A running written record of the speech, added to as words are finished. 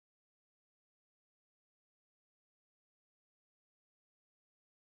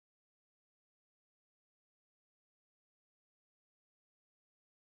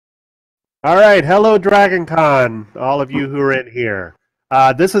All right, hello DragonCon, all of you who are in here.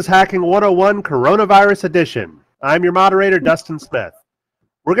 This is Hacking 101 Coronavirus Edition. I'm your moderator, Dustin Smith.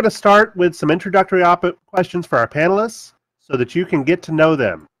 We're going to start with some introductory questions for our panelists so that you can get to know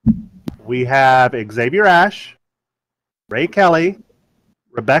them. We have Xavier Ashe, Ray Kelly,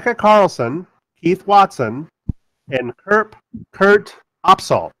 Rebecca Carlson, Keith Watson, and Kurt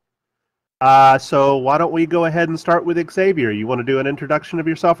Opsahl. So why don't we go ahead and start with Xavier? You want to do an introduction of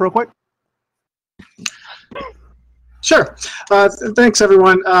yourself real quick? Sure. Thanks,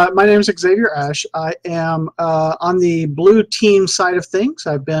 everyone. My name is Xavier Ashe. I am on the blue team side of things.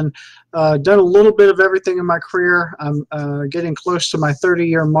 I've been done a little bit of everything in my career. I'm getting close to my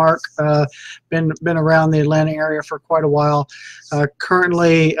 30-year mark. Been around the Atlanta area for quite a while.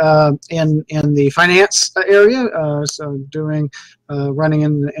 Currently in the finance area, so running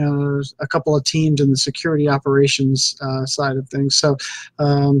in a couple of teams in the security operations side of things.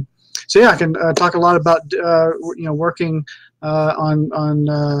 So yeah, I can talk a lot about working on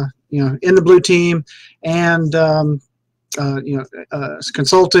in the blue team and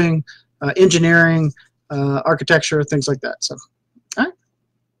consulting, engineering, architecture, things like that. So, all right.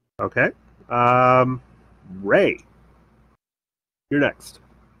 Okay. Ray, you're next.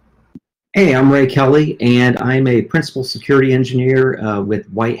 Hey, I'm Ray Kelly, and I'm a principal security engineer with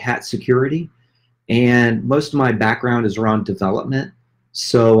White Hat Security, and most of my background is around development.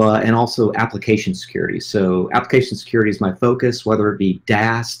 So, and also application security. So application security is my focus, whether it be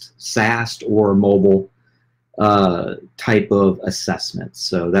DAST, SAST, or mobile type of assessment.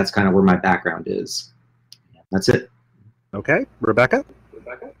 So that's kind of where my background is. That's it. Okay. Rebecca?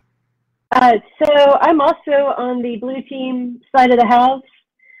 So I'm also on the blue team side of the house.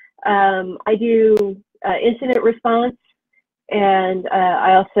 I do incident response, and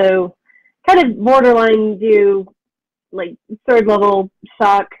I also kind of borderline do like third level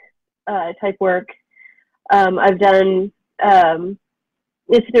SOC type work. I've done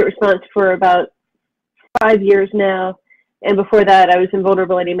incident response for about 5 years now, and before that I was in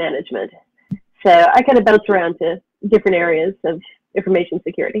vulnerability management. So I kind of bounce around to different areas of information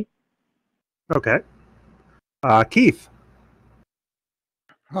security. Okay. Keith.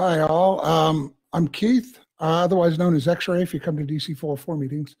 Hi all, I'm Keith, otherwise known as X-Ray if you come to DC404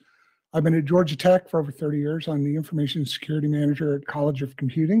 meetings. I've been at Georgia Tech for over 30 years. I'm the Information Security Manager at College of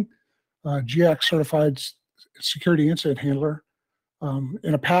Computing, GX Certified Security Incident Handler.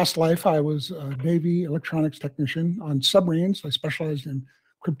 In a past life, I was a Navy electronics technician on submarines. I specialized in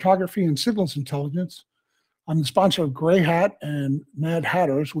cryptography and signals intelligence. I'm the sponsor of Gray Hat and Mad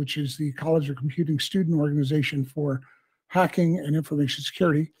Hatters, which is the College of Computing student organization for hacking and information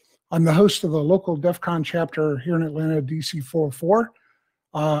security. I'm the host of the local DEF CON chapter here in Atlanta, DC404.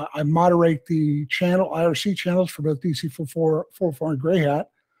 I moderate the IRC channels for both DC404 and Gray Hat.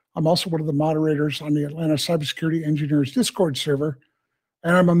 I'm also one of the moderators on the Atlanta Cybersecurity Engineers Discord server,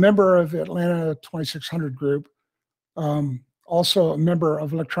 and I'm a member of the Atlanta 2600 group. Also a member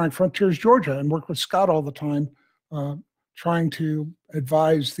of Electronic Frontiers Georgia, and work with Scott all the time, trying to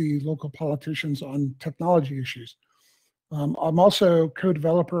advise the local politicians on technology issues. I'm also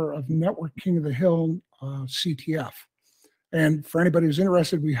co-developer of Network King of the Hill CTF. And for anybody who's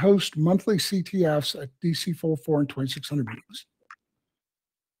interested, we host monthly CTFs at DC404 and 2600 meetings.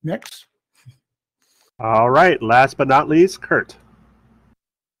 Next. All right. Last but not least, Kurt.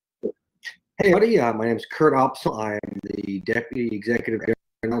 Hey, buddy. My name is Kurt Opsahl. I'm the Deputy Executive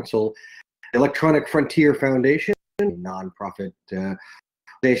Counsel, Electronic Frontier Foundation, a nonprofit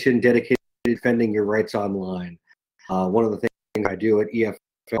foundation dedicated to defending your rights online. One of the things I do at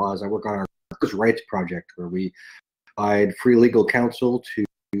EFL is I work on our rights project, where we provide free legal counsel to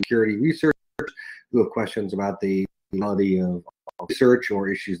security researchers who have questions about the quality of research or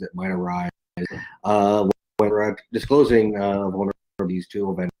issues that might arise when we're disclosing vulnerabilities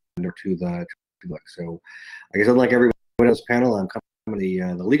to a vendor to the public. So I guess unlike everyone on this panel, I'm coming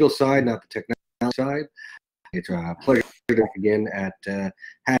on the legal side, not the technology side. It's a pleasure to be again at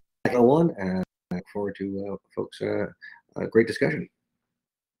Hack 101, and I look forward to folks' great discussion.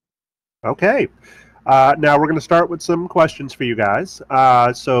 Okay. Now we're going to start with some questions for you guys.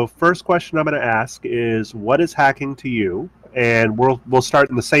 So first question I'm going to ask is, what is hacking to you? And we'll start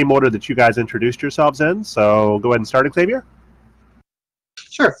in the same order that you guys introduced yourselves in. So go ahead and start, Xavier.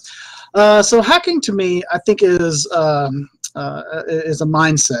 Sure. So hacking to me, I think, is a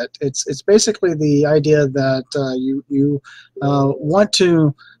mindset. It's basically the idea that you want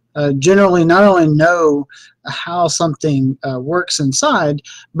to generally not only know how something works inside,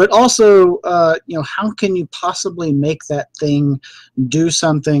 but also how can you possibly make that thing do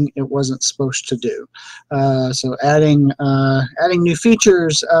something it wasn't supposed to do. So adding new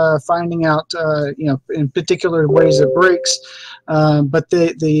features, finding out in particular ways it breaks. But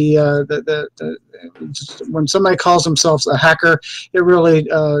when somebody calls themselves a hacker, it really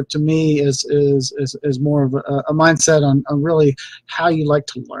to me is more of a mindset on really how you like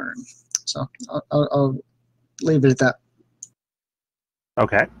to learn. So I'll leave it at that.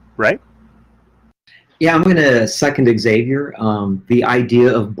 Okay, right. Yeah, I'm going to second Xavier. The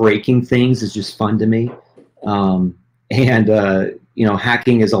idea of breaking things is just fun to me.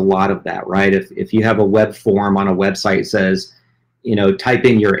 Hacking is a lot of that, right? If you have a web form on a website that says, type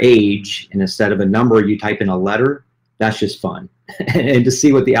in your age, and instead of a number, you type in a letter, that's just fun. And to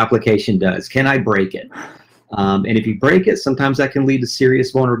see what the application does. Can I break it? And if you break it, sometimes that can lead to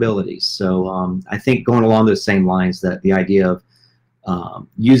serious vulnerabilities. So I think going along those same lines, that the idea of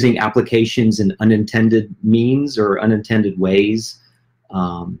using applications in unintended means or unintended ways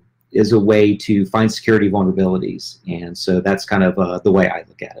is a way to find security vulnerabilities. And so that's kind of the way I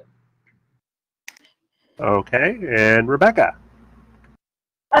look at it. Okay, and Rebecca?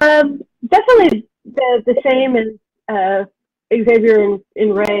 Definitely the same as Xavier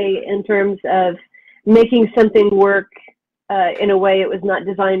and Ray in terms of making something work in a way it was not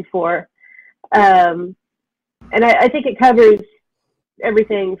designed for. And I think it covers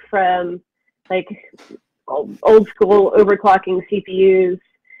everything from like old school overclocking CPUs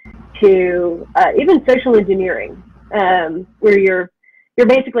to even social engineering, where you're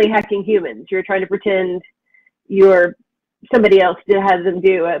basically hacking humans. You're trying to pretend you're somebody else to have them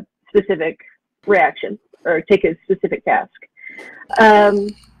do a specific reaction or take a specific task.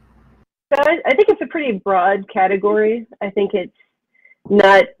 So I think it's a pretty broad category. I think it's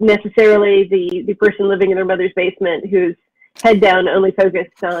not necessarily the person living in their mother's basement who's head down only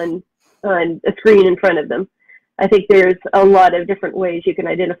focused on a screen in front of them. I think there's a lot of different ways you can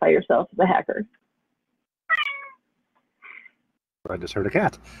identify yourself as a hacker. I just heard a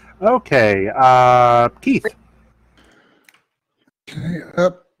cat. Okay, Keith. Okay,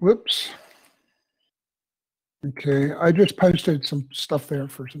 whoops. Okay, I just posted some stuff there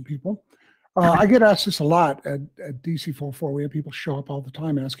for some people. I get asked this a lot at DC44. We have people show up all the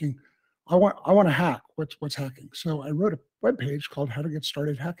time asking, I want to hack. What's hacking? So I wrote a webpage called How to Get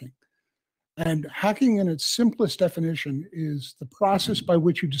Started Hacking. And hacking in its simplest definition is the process by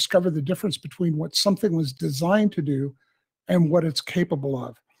which you discover the difference between what something was designed to do and what it's capable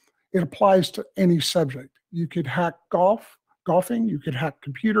of. It applies to any subject. You could hack golfing, you could hack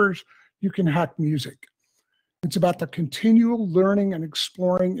computers, you can hack music. It's about the continual learning and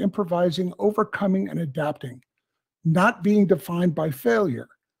exploring, improvising, overcoming, and adapting, not being defined by failure.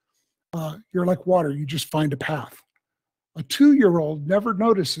 You're like water, you just find a path. A 2-year-old never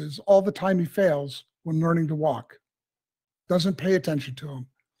notices all the time he fails when learning to walk. Doesn't pay attention to him.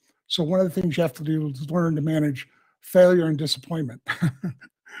 So one of the things you have to do is learn to manage failure and disappointment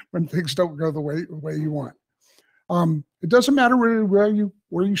when things don't go the way you want. It doesn't matter really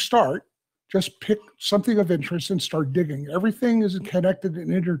where you start. Just pick something of interest and start digging. Everything is connected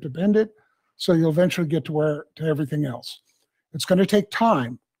and interdependent, so you'll eventually get to everything else. It's going to take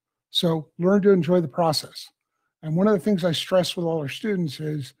time, so learn to enjoy the process. And one of the things I stress with all our students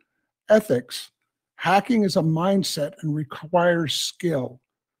is ethics. Hacking is a mindset and requires skill.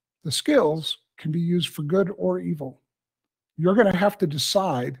 The skills can be used for good or evil. You're going to have to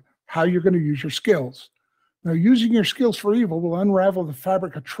decide how you're going to use your skills. Now, using your skills for evil will unravel the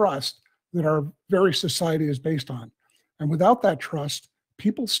fabric of trust that our very society is based on. And without that trust,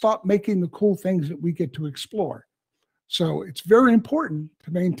 people stop making the cool things that we get to explore. So it's very important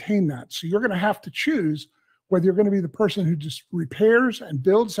to maintain that. So you're going to have to choose whether you're going to be the person who just repairs and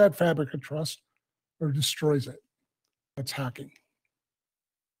builds that fabric of trust or destroys it. That's hacking.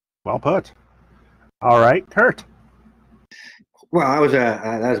 Well put. All right, Kurt. Well, that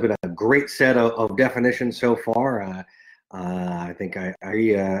has been a great set of definitions so far. I think I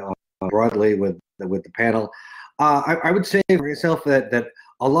agree broadly with the panel. I would say for myself that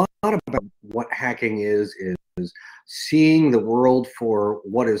a lot about what hacking is seeing the world for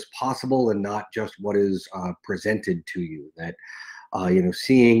what is possible and not just what is presented to you. That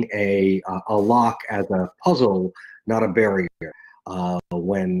seeing a lock as a puzzle, not a barrier.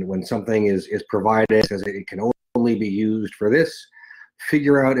 When something is provided, says it can only be used for this,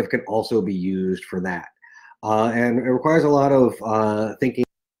 figure out if it can also be used for that. And it requires a lot of thinking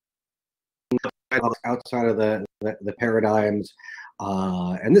outside of the paradigms,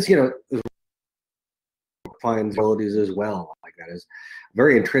 and this finds abilities as well. Like that is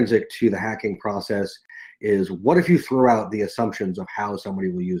very intrinsic to the hacking process. is what if you throw out the assumptions of how somebody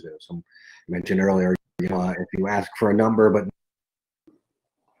will use it? Some mentioned earlier, if you ask for a number, but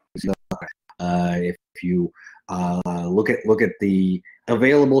if you look at the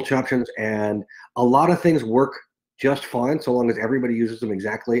available options, and a lot of things work just fine so long as everybody uses them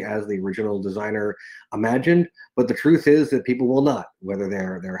exactly as the original designer imagined. But the truth is that people will not, whether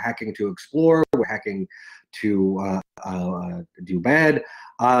they're hacking to explore, or hacking to do bad,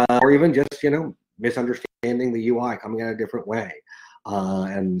 or even just misunderstanding the UI, coming out a different way.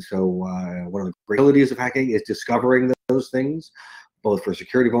 And so one of the great abilities of hacking is discovering those things, both for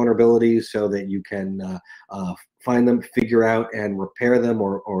security vulnerabilities, so that you can find them, figure out, and repair them,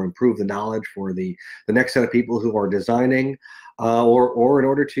 or improve the knowledge for the next set of people who are designing, or in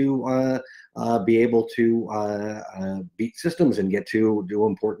order to be able to beat systems and get to do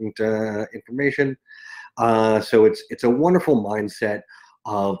important information. So it's a wonderful mindset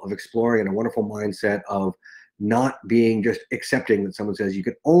of exploring, and a wonderful mindset of not being just accepting that someone says you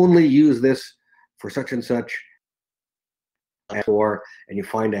can only use this for such and such, and you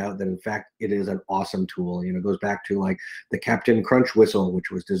find out that in fact it is an awesome tool. It goes back to like the Captain Crunch whistle,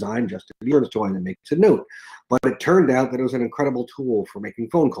 which was designed just to be a toy that makes a note, but it turned out that it was an incredible tool for making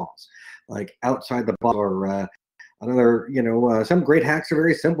phone calls, like outside the box. Or another, some great hacks are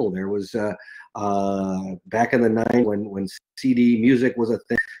very simple. There was back in the 90s when CD music was a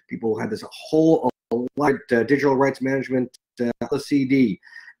thing, people had this whole digital rights management CD.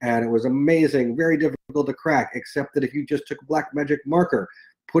 And it was amazing, very difficult to crack, except that if you just took a black magic marker,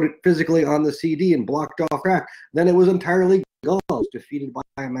 put it physically on the CD and blocked off crack, then it was entirely gone, defeated by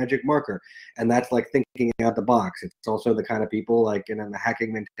a magic marker. And that's like thinking out the box. It's also the kind of people, like in the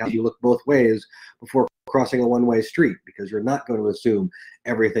hacking mentality, you look both ways before crossing a one-way street, because you're not going to assume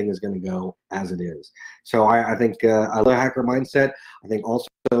everything is going to go as it is. So I think I love hacker mindset. I think also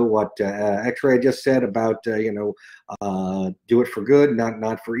what X-Ray just said about do it for good,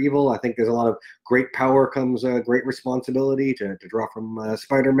 not for evil. I think there's a lot of great power comes great responsibility, to draw from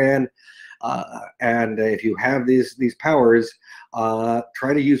Spider-Man. And if you have these powers,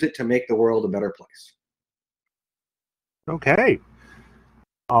 try to use it to make the world a better place. Okay.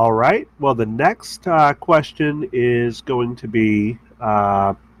 All right. Well, the next question is going to be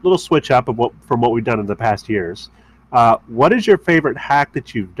a little switch up from what we've done in the past years. What is your favorite hack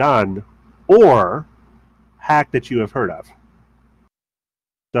that you've done, or hack that you have heard of?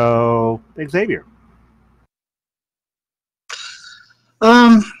 So, Xavier.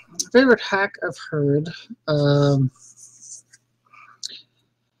 Favorite hack I've heard,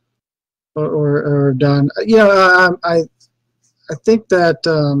 or done. I think that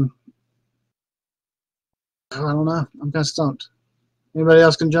I don't know. I'm kind of stumped. Anybody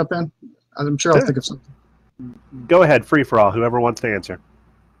else can jump in? I'm sure I'll think of something. Go ahead, free for all. Whoever wants to answer.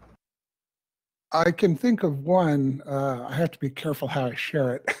 I can think of one. I have to be careful how I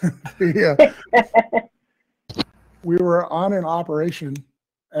share it. We were on an operation,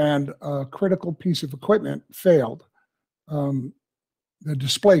 and a critical piece of equipment failed. The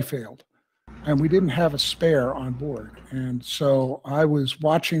display failed, and we didn't have a spare on board. And so I was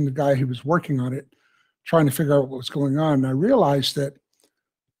watching the guy who was working on it, trying to figure out what was going on. And I realized that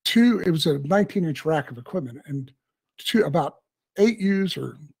it was a 19-inch rack of equipment, and about 8 U's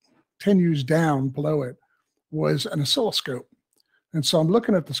or 10 U's down below it was an oscilloscope. And so I'm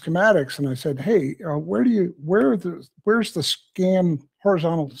looking at the schematics, and I said, "Hey, where's the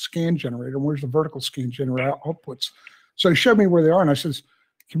horizontal scan generator? Where's the vertical scan generator outputs?" So he showed me where they are, and I says,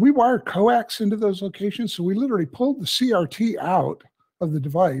 "Can we wire coax into those locations?" So we literally pulled the CRT out of the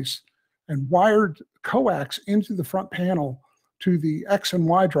device and wired coax into the front panel to the X and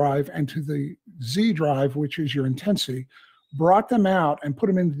Y drive and to the Z drive, which is your intensity, brought them out and put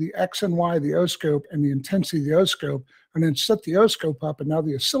them into the X and Y, the O-scope, and the intensity, the O-scope, and then set the O-scope up. And now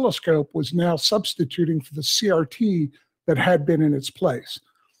the oscilloscope was now substituting for the CRT that had been in its place.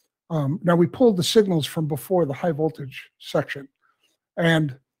 Now we pulled the signals from before the high voltage section,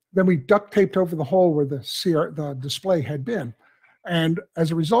 and then we duct taped over the hole where the display had been. And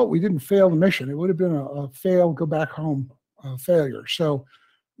as a result, we didn't fail the mission. It would have been a fail, go back home failure. So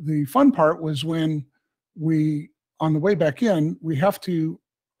the fun part was when on the way back in, we have to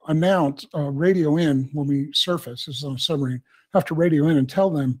announce, radio in when we surface, this is on a submarine, have to radio in and tell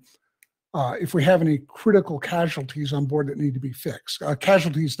them if we have any critical casualties on board that need to be fixed.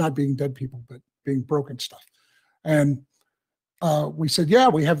 Casualties not being dead people, but being broken stuff. And we said, yeah,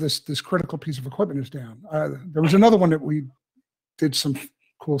 we have this critical piece of equipment is down. There was another one that we did some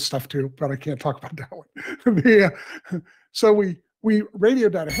cool stuff too, but I can't talk about that one. So we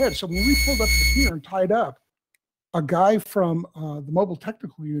radioed that ahead. So when we pulled up the pier and tied up, a guy from the mobile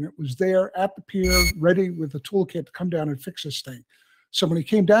technical unit was there at the pier, ready with a toolkit to come down and fix this thing. So when he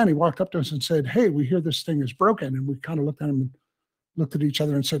came down, he walked up to us and said, "Hey, we hear this thing is broken." And we kind of looked at him and looked at each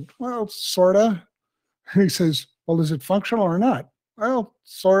other and said, "Well, sorta." And he says, "Well, is it functional or not?" "Well,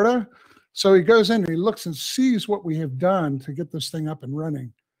 sorta." So he goes in and he looks and sees what we have done to get this thing up and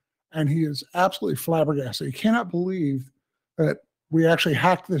running. And he is absolutely flabbergasted. He cannot believe that we actually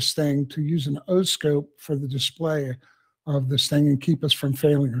hacked this thing to use an O-scope for the display of this thing and keep us from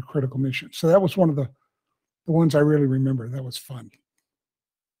failing a critical mission. So that was one of the ones I really remember. That was fun.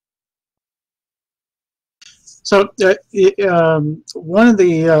 So one of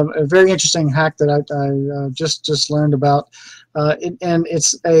the very interesting hack that I just learned about, and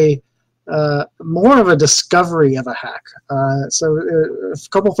it's a more of a discovery of a hack. So a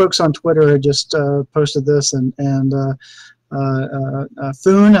couple folks on Twitter had just posted this, and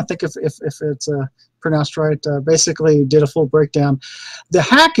Foon, I think if it's pronounced right, basically did a full breakdown. The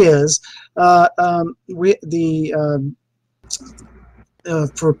hack is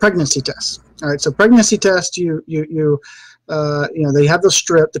for pregnancy tests. All right, so pregnancy test, you know, they have the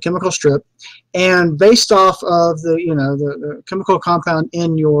strip, the chemical strip, and based off of the chemical compound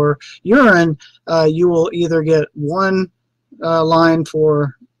in your urine, you will either get one line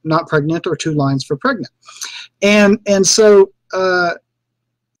for not pregnant or 2 lines for pregnant, and so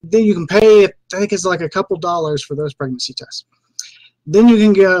then you can pay, I think it's like a couple dollars for those pregnancy tests. Then you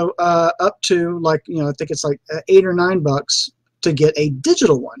can go up to, like, I think it's like $8 or $9 to get a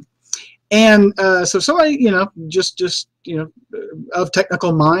digital one. And so somebody, just of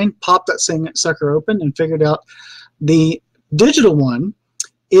technical mind, popped that sucker open and figured out the digital one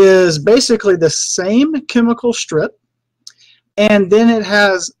is basically the same chemical strip, and then it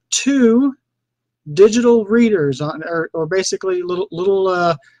has 2 digital readers on, or basically little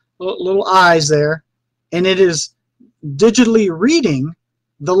eyes there, and it is digitally reading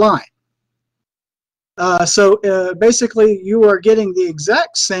the line. So basically, you are getting the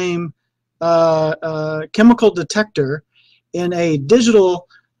exact same chemical detector in a digital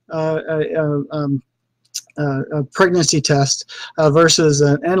pregnancy test versus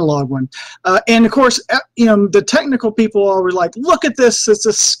an analog one. And of course, the technical people are like, "Look at this! It's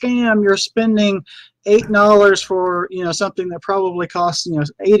a scam. You're spending $8 for something that probably costs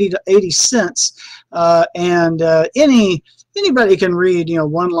 80 cents, and anybody can read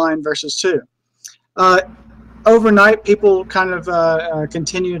 1 line versus 2." Overnight, people kind of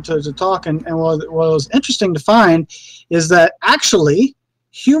continued to talk, and what was interesting to find is that actually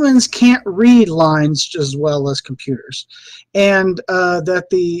humans can't read lines as well as computers, and that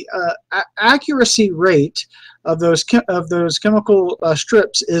the accuracy rate of those chemical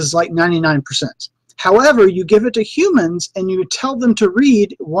strips is like 99%. However, you give it to humans and you tell them to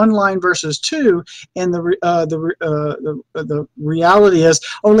read 1 line versus 2, and the reality is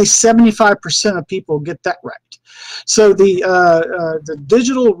only 75% of people get that right. So the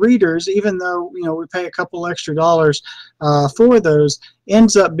digital readers, even though we pay a couple extra dollars for those,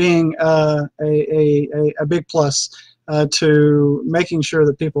 ends up being a big plus to making sure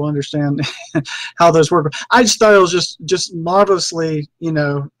that people understand how those work. I just thought it was just marvelously,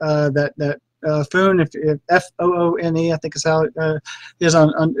 that Foon, if F-O-O-N-E, I think is how it is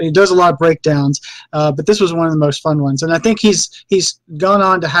on. He does a lot of breakdowns, but this was one of the most fun ones. And I think he's gone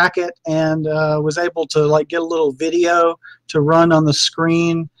on to hack it and was able to get a little video to run on the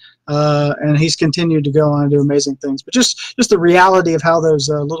screen, and he's continued to go on and do amazing things. But just the reality of how those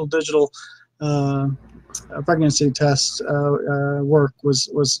little digital pregnancy tests work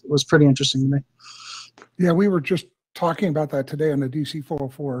was pretty interesting to me. Yeah, we were just talking about that today on the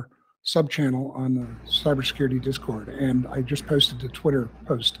DC404 sub-channel on the cybersecurity Discord, and I just posted a Twitter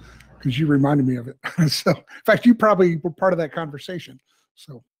post because you reminded me of it. So, in fact, you probably were part of that conversation.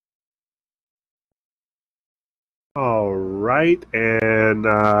 So, all right, and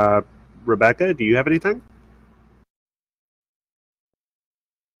Rebecca, do you have anything?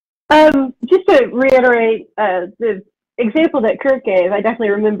 Just to reiterate the example that Kurt gave, I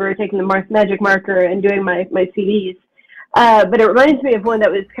definitely remember taking the magic marker and doing my CDs. But it reminds me of one that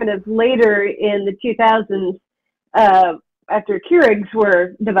was kind of later in the 2000s after Keurigs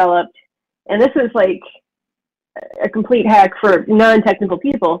were developed. And this was like a complete hack for non-technical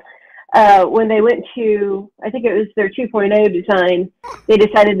people. When they went to, I think it was their 2.0 design, they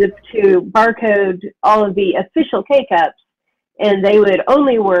decided to barcode all of the official K-cups, and they would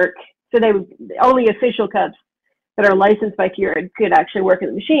only work, so only official cups that are licensed by Keurig could actually work in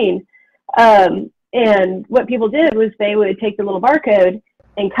the machine. And what people did was they would take the little barcode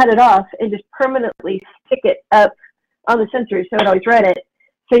and cut it off and just permanently stick it up on the sensor so it always read it.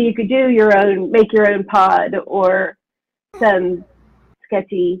 So you could do your own, make your own pod or some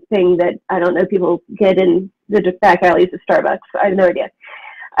sketchy thing that, I don't know, people get in the back alleys of Starbucks. I have no idea.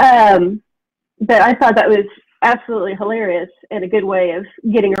 But I thought that was absolutely hilarious and a good way of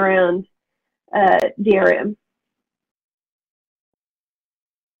getting around DRM.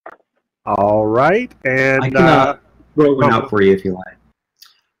 All right, and I can throw one out for you if you like.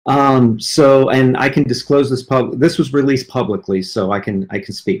 And I can disclose this. This was released publicly, so I can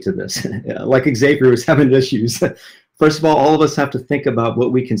speak to this. Like Xavier was having issues. First of all of us have to think about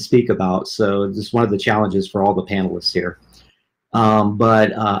what we can speak about. So this is one of the challenges for all the panelists here.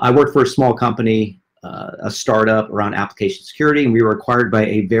 But I worked for a small company, a startup around application security, and we were acquired by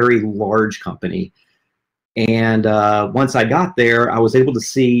a very large company. And once I got there, I was able to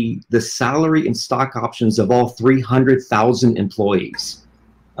see the salary and stock options of all 300,000 employees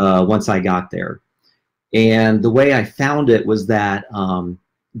once I got there. And the way I found it was that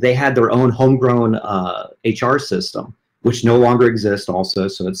they had their own homegrown HR system, which no longer exists also,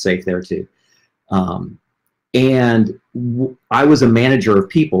 so it's safe there too. And I was a manager of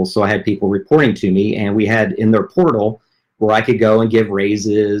people, so I had people reporting to me, and we had in their portal where I could go and give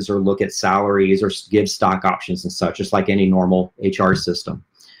raises or look at salaries or give stock options and such, just like any normal HR system.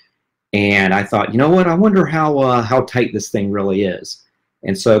 And I thought, you know what, I wonder how tight this thing really is.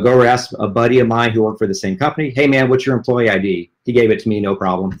 And so I go over ask a buddy of mine who worked for the same company, hey man, what's your employee ID? He gave it to me, no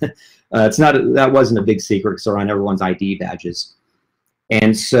problem. That wasn't a big secret because they're on everyone's ID badges.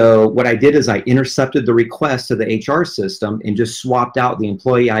 And so what I did is I intercepted the request to the HR system and just swapped out the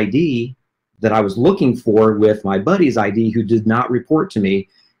employee ID that I was looking for with my buddy's ID who did not report to me.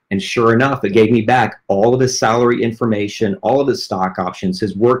 And sure enough, it gave me back all of his salary information, all of his stock options,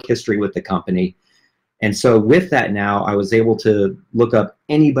 his work history with the company. And so with that now, I was able to look up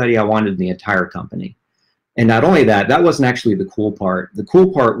anybody I wanted in the entire company. And not only that, that wasn't actually the cool part. The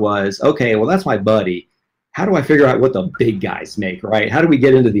cool part was, okay, well, that's my buddy. How do I figure out what the big guys make, right? How do we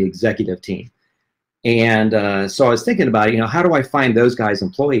get into the executive team? And so I was thinking about, you know, how do I find those guys'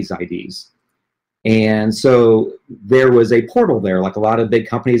 employees' IDs? And so there was a portal there, like a lot of big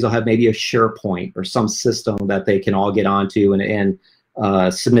companies will have maybe a SharePoint or some system that they can all get onto and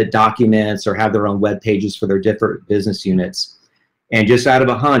submit documents or have their own web pages for their different business units. And just out of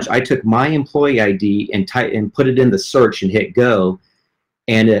a hunch, I took my employee ID and put it in the search and hit go.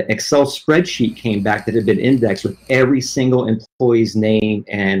 And an Excel spreadsheet came back that had been indexed with every single employee's name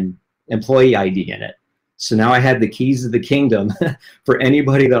and employee ID in it. So now I had the keys of the kingdom for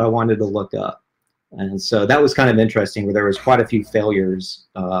anybody that I wanted to look up. And so that was kind of interesting, where there was quite a few failures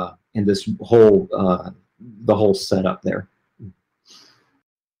in this whole the whole setup there.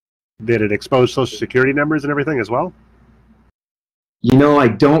 Did it expose social security numbers and everything as well? You know, I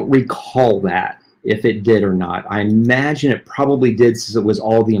don't recall that, if it did or not. I imagine it probably did, since it was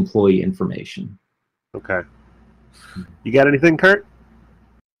all the employee information. Okay. You got anything, Kurt?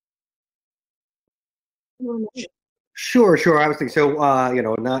 Sure. I was thinking, so, you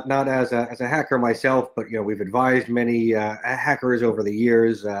know, not as a hacker myself, but, you know, we've advised many hackers over the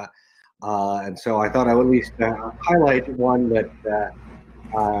years. And so I thought I would at least highlight one that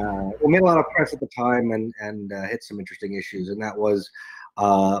made a lot of press at the time and hit some interesting issues. And that was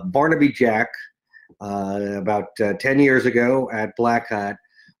Barnaby Jack, about 10 years ago at Black Hat,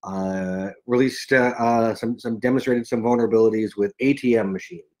 released demonstrated some vulnerabilities with ATM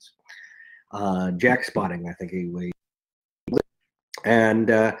machines. Jack spotting, I think he and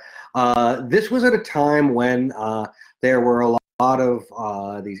this was at a time when there were a lot of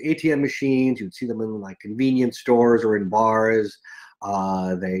these ATM machines. You'd see them in like convenience stores or in bars.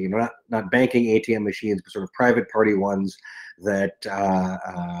 They, you know, not banking ATM machines, but sort of private party ones that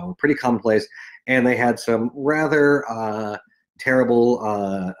were pretty commonplace, and they had some rather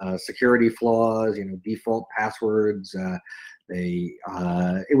terrible security flaws. You know, default passwords.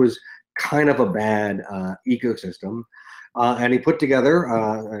 It was kind of a bad ecosystem, and he put together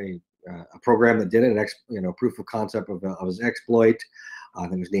a program that did it, proof of concept of his exploit. I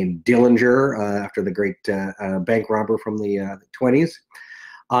think it was named Dillinger, after the great bank robber from the 20s.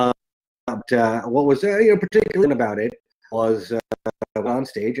 But what was particular about it was on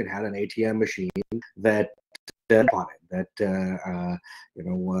stage and had an ATM machine that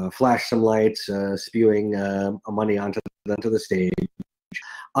flashed some lights, spewing money onto the stage.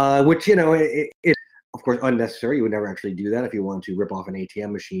 Which, you know, it of course unnecessary. You would never actually do that. If you want to rip off an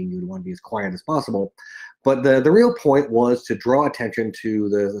ATM machine, you would want to be as quiet as possible. But the real point was to draw attention to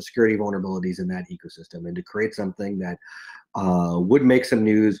the security vulnerabilities in that ecosystem and to create something that would make some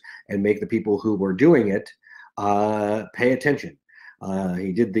news and make the people who were doing it pay attention.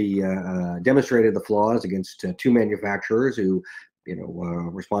 He did demonstrated the flaws against two manufacturers who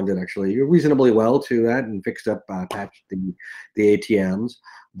responded actually reasonably well to that and fixed up, patched the ATMs.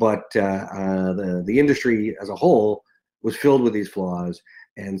 But the industry as a whole was filled with these flaws,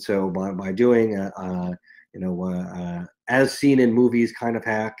 and so by doing as seen in movies kind of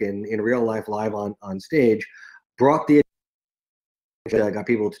hack and in real life live on stage, got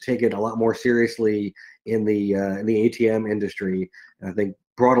people to take it a lot more seriously in the ATM industry, and I think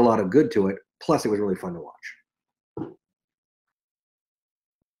brought a lot of good to it. Plus, it was really fun to watch.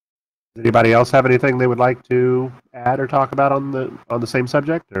 Does anybody else have anything they would like to add or talk about on the same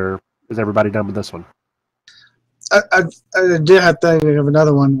subject, or is everybody done with this one? I did have to think of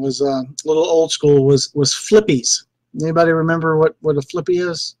another one. Was a little old school. Was flippies. Anybody remember what a flippy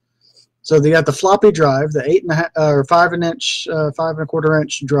is? So they got the floppy drive, the 8.5 or 5.25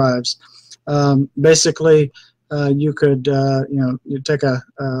 inch drives. Basically, you could you take a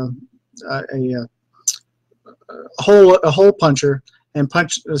hole puncher and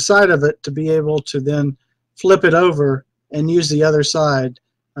punch the side of it to be able to then flip it over and use the other side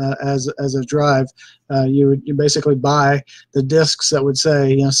as a drive. You basically buy the discs that would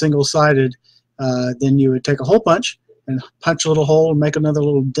say single-sided. Then you would take a hole punch and punch a little hole and make another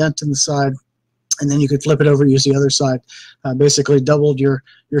little dent in the side, and then you could flip it over, use the other side. Basically doubled your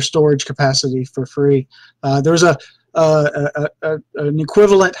storage capacity for free. There was an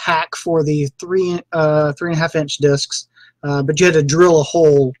equivalent hack for the 3.5 inch discs, but you had to drill a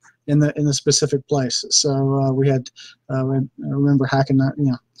hole in the specific place. So we had I remember hacking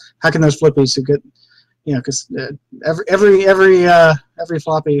those flippies to get because every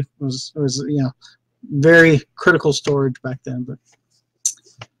floppy was very critical storage back then. But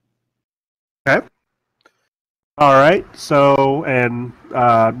okay. All right. So, and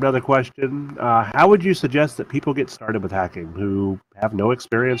another question: how would you suggest that people get started with hacking who have no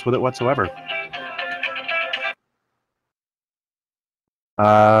experience with it whatsoever?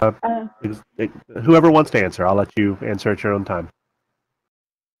 Whoever wants to answer, I'll let you answer at your own time.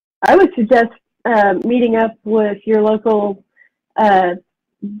 I would suggest meeting up with your local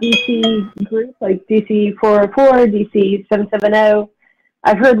DC group, like DC 404, DC 770.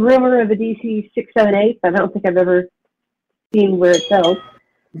 I've heard rumor of a DC 678, but I don't think I've ever seen where it sells.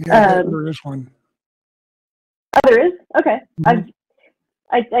 Yeah, there is one. Oh, there is? Okay. Mm-hmm.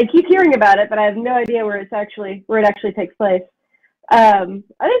 I keep hearing about it, but I have no idea where it actually takes place. I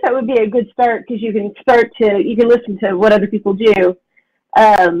think that would be a good start because you can listen to what other people do,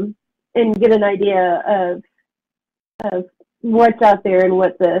 and get an idea of what's out there and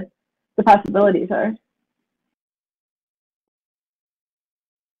what the possibilities are.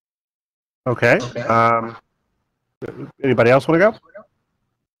 Okay. Anybody else want to go?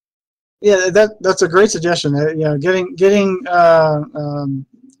 yeah, that's a great suggestion. Getting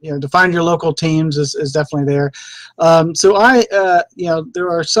to find your local teams is definitely there. So there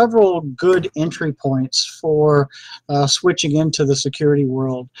are several good entry points for switching into the security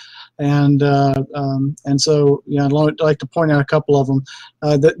world, and so I'd like to point out a couple of them.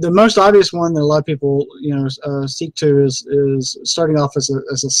 The most obvious one that a lot of people seek to is starting off as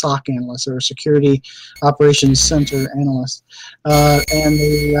a SOC analyst or a security operations center analyst, and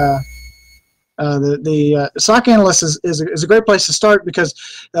the SOC analyst is a great place to start because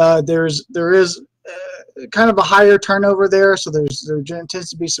there is kind of a higher turnover there, so there tends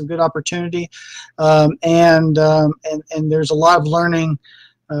to be some good opportunity, and there's a lot of learning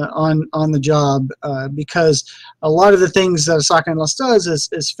on the job because a lot of the things that a SOC analyst does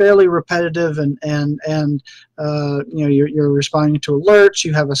is fairly repetitive, and you're responding to alerts.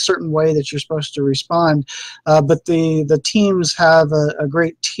 You have a certain way that you're supposed to respond, but the teams have a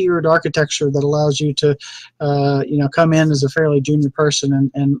great tiered architecture that allows you to come in as a fairly junior person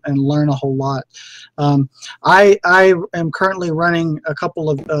and learn a whole lot. I am currently running a couple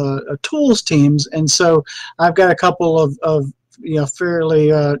of tools teams, and so I've got a couple of fairly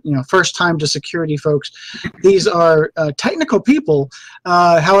first time to security folks. These are technical people,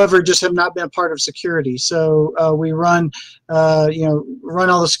 however, just have not been a part of security. So we run all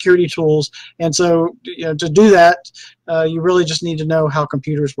the security tools, and so to do that, you really just need to know how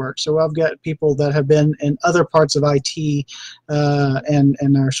computers work. So I've got people that have been in other parts of IT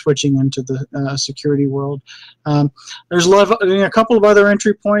and are switching into the security world. There's a couple of other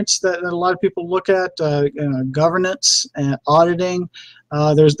entry points that a lot of people look at: governance and auditing.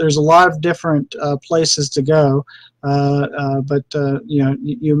 There's a lot of different places to go, but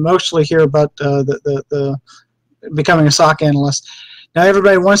you mostly hear about the becoming a SOC analyst. Now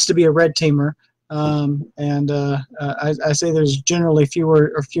everybody wants to be a red teamer. I say there's generally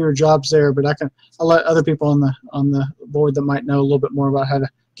fewer jobs there, but I'll let other people on the board that might know a little bit more about how to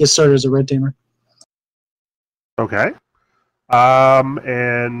get started as a red teamer. Okay.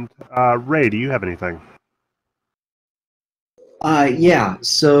 Ray, do you have anything? Yeah,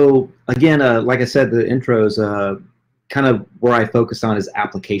 so again, like I said, the intro is kind of where I focus on is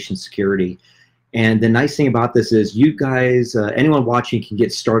application security. And the nice thing about this is you guys, anyone watching can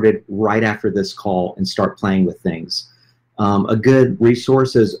get started right after this call and start playing with things. A good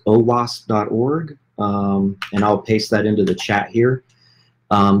resource is owasp.org, and I'll paste that into the chat here.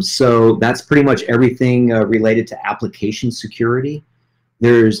 So that's pretty much everything related to application security.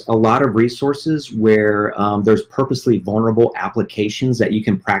 There's a lot of resources where there's purposely vulnerable applications that you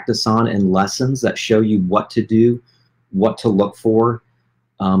can practice on and lessons that show you what to do, what to look for.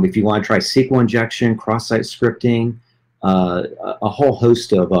 If you want to try SQL injection, cross-site scripting, a whole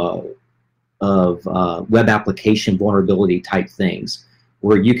host of web application vulnerability type things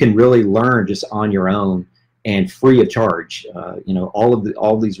where you can really learn just on your own and free of charge. You know,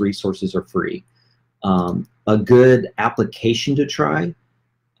 all these resources are free. A good application to try,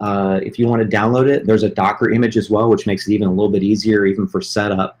 if you want to download it, there's a Docker image as well, which makes it even a little bit easier even for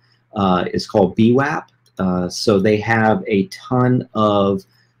setup. It's called BWAP. So they have a ton of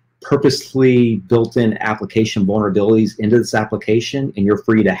purposely built-in application vulnerabilities into this application, and you're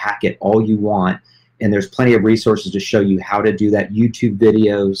free to hack it all you want. And there's plenty of resources to show you how to do that, YouTube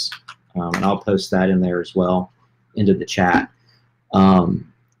videos, and I'll post that in there as well into the chat. And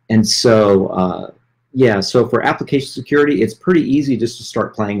so, yeah, so for application security, it's pretty easy just to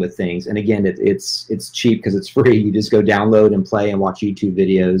start playing with things. And again, it's cheap because it's free. You just go download and play and watch YouTube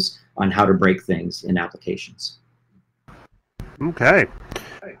videos on how to break things in applications. Okay.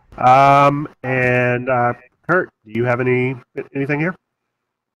 Kurt, do you have anything here?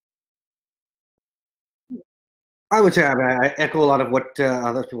 I would say I echo a lot of what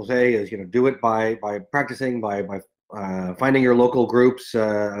other people say. Is do it by practicing, by finding your local groups,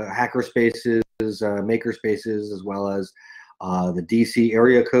 hacker spaces, maker spaces, as well as the DC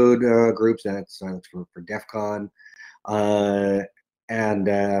area code groups. That's for DEF CON, and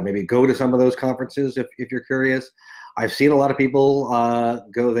maybe go to some of those conferences if you're curious. I've seen a lot of people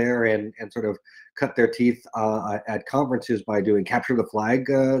go there and sort of cut their teeth at conferences by doing capture the flag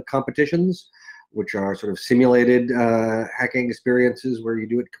competitions, which are sort of simulated hacking experiences where you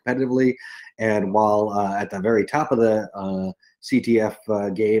do it competitively. And while at the very top of the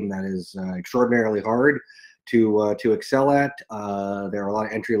CTF game, that is extraordinarily hard to excel at, there are a lot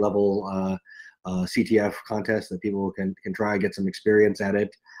of entry-level CTF contests that people can try and get some experience at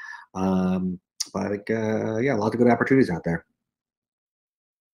it. But I think, yeah, lots of good opportunities out there.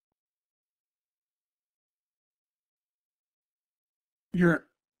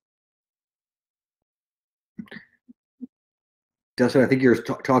 Dustin, I think you're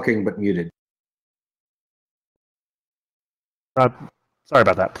talking but muted. Sorry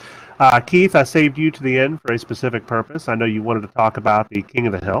about that. Keith, I saved you to the end for a specific purpose. I know you wanted to talk about the King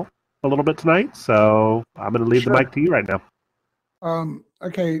of the Hill a little bit tonight, so I'm going to leave the mic to you right now.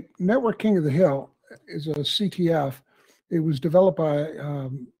 Okay, Network King of the Hill is a CTF. It was developed by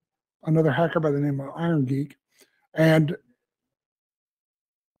another hacker by the name of Iron Geek, and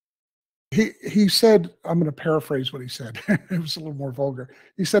he said, I'm going to paraphrase what he said. It was a little more vulgar.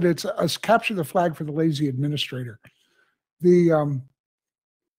 He said it's a capture the flag for the lazy administrator. The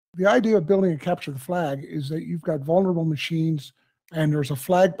idea of building a capture the flag is that you've got vulnerable machines and there's a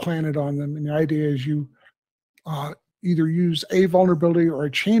flag planted on them, and the idea is you either use a vulnerability or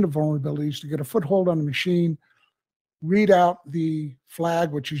a chain of vulnerabilities to get a foothold on the machine, read out the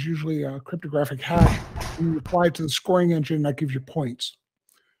flag, which is usually a cryptographic hash, and you apply it to the scoring engine that gives you points.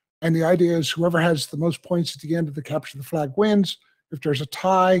 And the idea is whoever has the most points at the end of the capture the flag wins. If there's a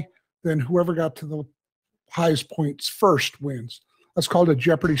tie, then whoever got to the highest points first wins. That's called a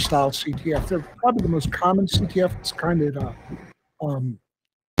Jeopardy style CTF. They're probably the most common CTF. It's kind of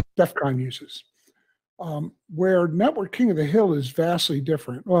DEF CON uses. Where Network King of the Hill is vastly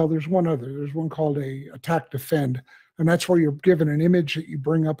different. Well, there's one other. There's one called a attack defend, and that's where you're given an image that you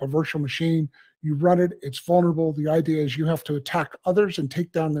bring up a virtual machine, you run it, it's vulnerable. The idea is you have to attack others and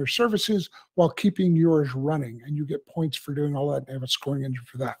take down their services while keeping yours running, and you get points for doing all that, and they have a scoring engine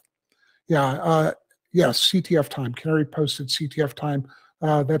for that. Yeah, yes, CTF time. Canary posted CTF time.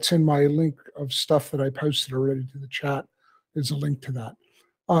 That's in my link of stuff that I posted already to the chat. There's a link to that.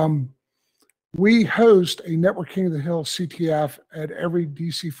 We host a Network King of the Hill CTF at every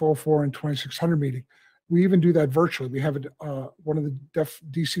DC404 and 2600 meeting. We even do that virtually. We have one of the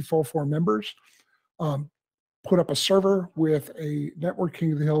DC404 members put up a server with a Network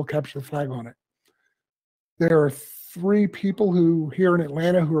King of the Hill capture the flag on it. There are 3 people here in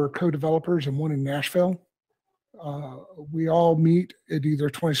Atlanta who are co-developers and 1 in Nashville. We all meet at either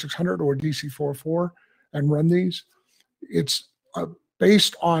 2600 or DC404 and run these. It's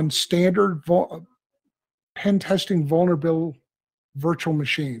based on standard pen testing vulnerable virtual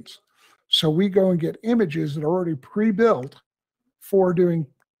machines. So we go and get images that are already pre-built for doing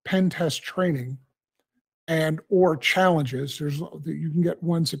pen test training and or challenges. You can get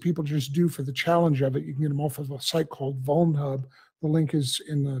ones that people just do for the challenge of it. You can get them off of a site called VulnHub. The link is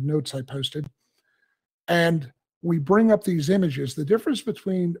in the notes I posted. And we bring up these images. The difference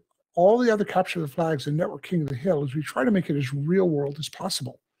between all the other capture the flags and Network King of the Hill is we try to make it as real world as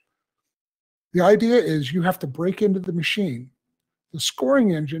possible. The idea is you have to break into the machine. The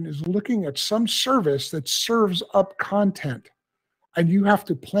scoring engine is looking at some service that serves up content, and you have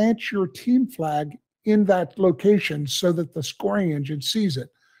to plant your team flag in that location so that the scoring engine sees it.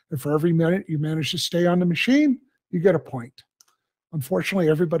 And for every minute you manage to stay on the machine, you get a point. Unfortunately,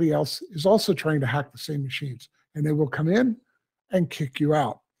 everybody else is also trying to hack the same machines, and they will come in and kick you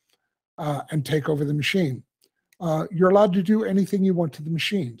out and take over the machine. You're allowed to do anything you want to the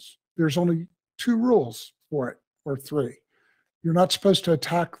machines. There's only 2 rules for it, or 3. You're not supposed to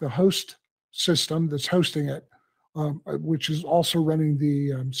attack the host system that's hosting it, which is also running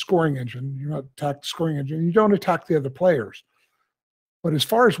the scoring engine. You're not attack the scoring engine. You don't attack the other players. But as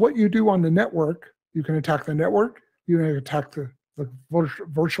far as what you do on the network, you can attack the network. You can attack the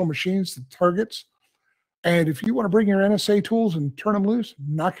virtual machines, the targets. And if you want to bring your NSA tools and turn them loose,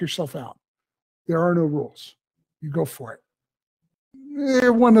 knock yourself out. There are no rules. You go for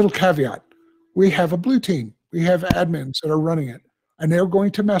it. One little caveat. We have a blue team. We have admins that are running it, and they're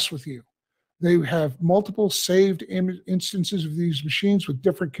going to mess with you. They have multiple saved instances of these machines with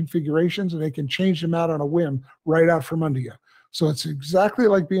different configurations, and they can change them out on a whim right out from under you. So it's exactly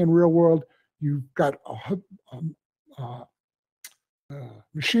like being real world. You've got a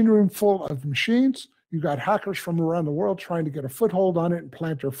machine room full of machines. You've got hackers from around the world trying to get a foothold on it and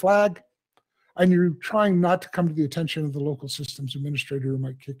plant their flag. And you're trying not to come to the attention of the local systems administrator who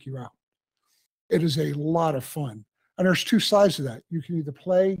might kick you out. It is a lot of fun. And there's 2 sides to that. You can either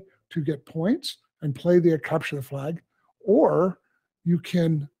play to get points and play the capture the flag, or you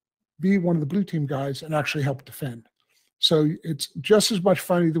can be one of the blue team guys and actually help defend. So it's just as much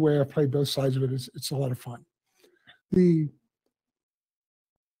fun either way. I've played both sides of it. It's a lot of fun. The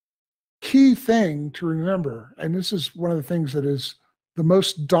key thing to remember, and this is one of the things that is the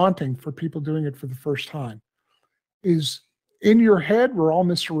most daunting for people doing it for the first time, is in your head, we're all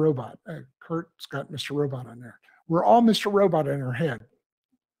Mr. Robot. Kurt's got Mr. Robot on there. We're all Mr. Robot in our head.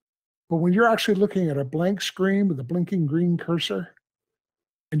 But when you're actually looking at a blank screen with a blinking green cursor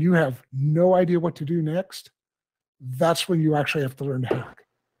and you have no idea what to do next, that's when you actually have to learn to hack,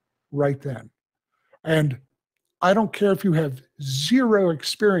 right then. And I don't care if you have 0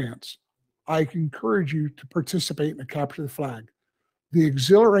 experience, I encourage you to participate in a capture the flag. The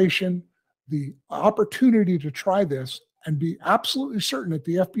exhilaration, the opportunity to try this and be absolutely certain that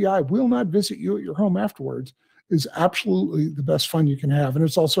the FBI will not visit you at your home afterwards is absolutely the best fun you can have. And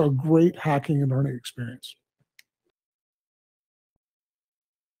it's also a great hacking and learning experience.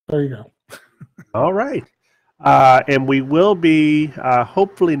 There you go. All right. And we will be,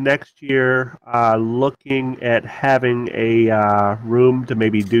 hopefully next year, looking at having a room to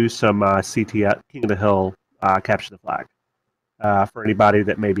maybe do some CTF, King of the Hill, capture the flag, for anybody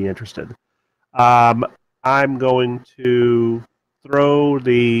that may be interested. I'm going to throw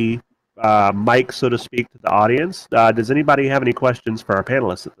the mic, so to speak, to the audience. Does anybody have any questions for our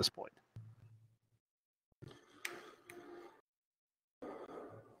panelists at this point?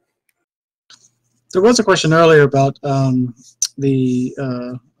 There was a question earlier about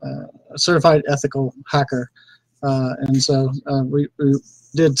the certified ethical hacker, and so we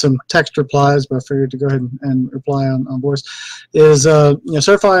did some text replies, but I figured to go ahead and reply on voice. Is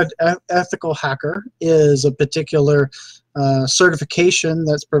certified ethical hacker is a particular certification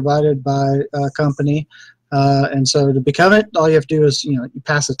that's provided by a company. And so to become it, all you have to do is, you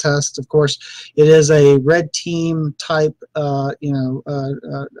pass a test. Of course, it is a red team type,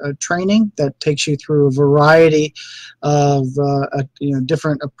 training that takes you through a variety of,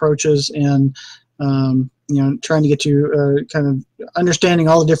 different approaches and, trying to get you kind of understanding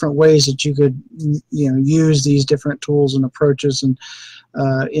all the different ways that you could, use these different tools and approaches and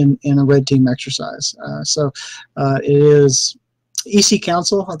in a red team exercise. It is EC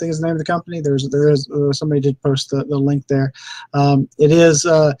Council, I think is the name of the company. There is somebody did post the link there. It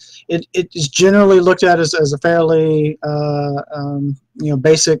is generally looked at as a fairly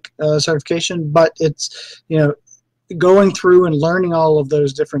basic certification, but it's going through and learning all of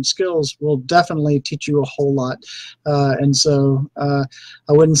those different skills will definitely teach you a whole lot. And so I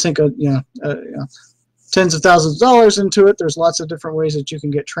wouldn't think of tens of thousands of dollars into it. There's lots of different ways that you can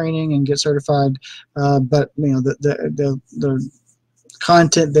get training and get certified, but the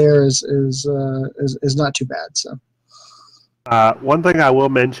content there is not too bad. So. One thing I will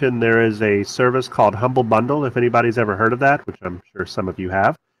mention, there is a service called Humble Bundle, if anybody's ever heard of that, which I'm sure some of you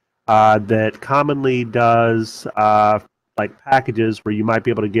have, that commonly does like packages where you might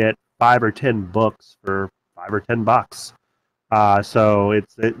be able to get 5 or 10 books for $5 or $10. So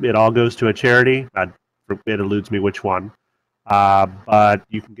it all goes to a charity. It eludes me which one. But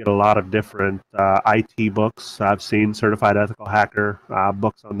you can get a lot of different IT books. I've seen Certified Ethical Hacker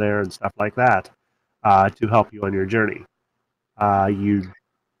books on there and stuff like that to help you on your journey. You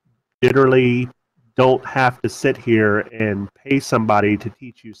literally don't have to sit here and pay somebody to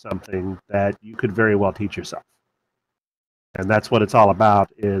teach you something that you could very well teach yourself. And that's what it's all about,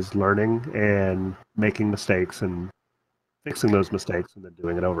 is learning and making mistakes and fixing those mistakes and then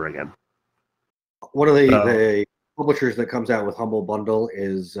doing it over again. One of the publishers that comes out with Humble Bundle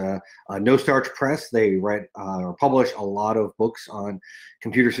is No Starch Press. They write or publish a lot of books on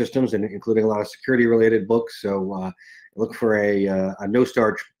computer systems, and including a lot of security-related books. So look for a No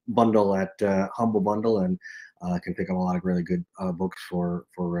Starch bundle at Humble Bundle, and can pick up a lot of really good books for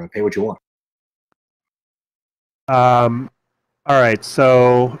pay what you want. All right,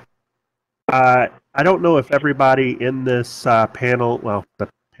 so I don't know if everybody in this panel, well, the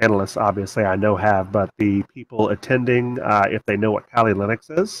panelists obviously I know have, but the people attending, if they know what Kali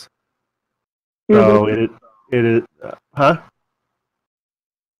Linux is. So it is, huh?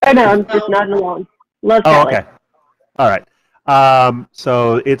 I know, I'm just nodding along. Love Oh, Kali. okay. All right.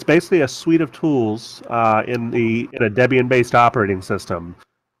 So it's basically a suite of tools in a Debian-based operating system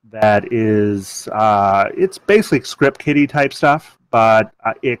that is, it's basically script kiddie type stuff, but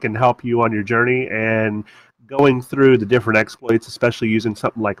it can help you on your journey and going through the different exploits, especially using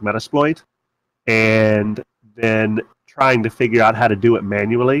something like Metasploit, and then trying to figure out how to do it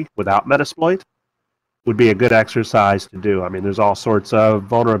manually without Metasploit would be a good exercise to do. I mean, there's all sorts of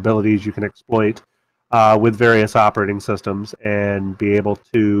vulnerabilities you can exploit with various operating systems and be able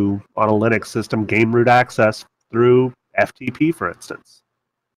to, on a Linux system, gain root access through FTP, for instance.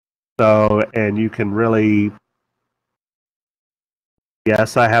 So, and you can really,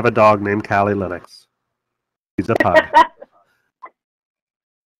 yes, I have a dog named Kali Linux. He's a pug.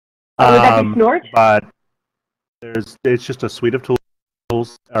 Would that be Snort? But it's just a suite of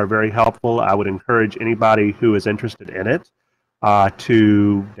tools that are very helpful. I would encourage anybody who is interested in it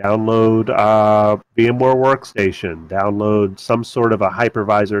to download VMware Workstation, download some sort of a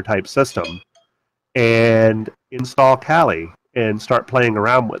hypervisor type system, and install Kali and start playing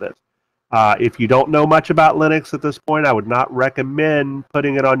around with it. If you don't know much about Linux at this point, I would not recommend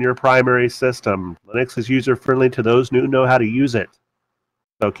putting it on your primary system. Linux is user-friendly to those who know how to use it,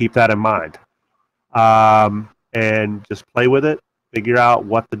 so keep that in mind. And just play with it, figure out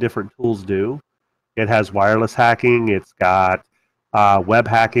what the different tools do. It has wireless hacking, it's got web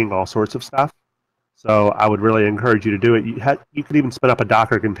hacking, all sorts of stuff. So I would really encourage you to do it. You could even spin up a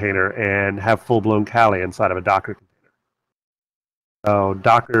Docker container and have full-blown Kali inside of a Docker container. So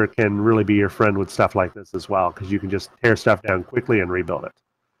Docker can really be your friend with stuff like this as well, because you can just tear stuff down quickly and rebuild it.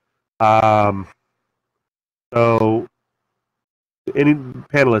 So any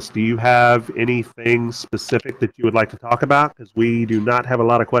panelists, do you have anything specific that you would like to talk about? Because we do not have a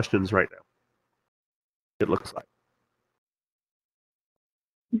lot of questions right now, it looks like.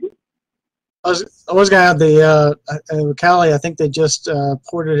 I was going to add the Kali. I think they just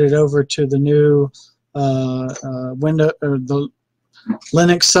ported it over to the new window, or the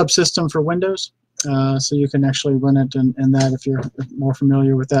Linux subsystem for Windows, so you can actually run it in that if you're more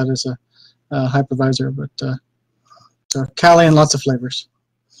familiar with that as a hypervisor. But so Kali in lots of flavors.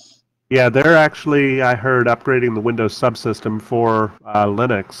 Yeah, they're actually, I heard, upgrading the Windows subsystem for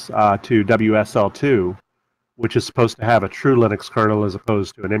Linux to WSL2, which is supposed to have a true Linux kernel as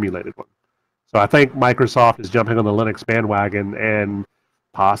opposed to an emulated one. So I think Microsoft is jumping on the Linux bandwagon, and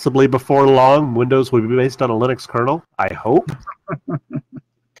possibly before long, Windows will be based on a Linux kernel, I hope.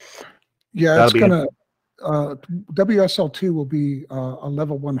 Yeah, it's going to, WSL2 will be a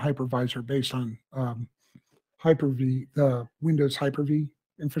level 1 hypervisor based on Hyper-V, the Windows Hyper-V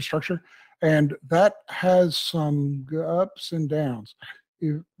infrastructure. And that has some ups and downs.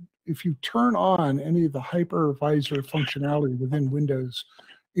 If you turn on any of the hypervisor functionality within Windows,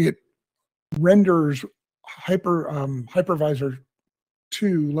 it renders hypervisor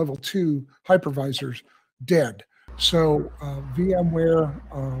 2, level 2 hypervisors dead. So VMware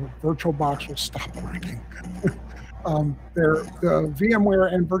VirtualBox will stop working.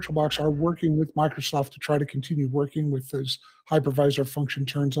 VMware and VirtualBox are working with Microsoft to try to continue working with those hypervisor function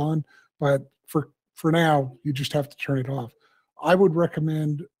turns on, but for now, you just have to turn it off. I would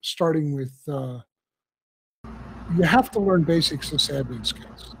recommend starting with you have to learn basic sysadmin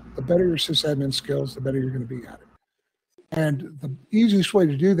skills. The better your sysadmin skills, the better you're going to be at it. And the easiest way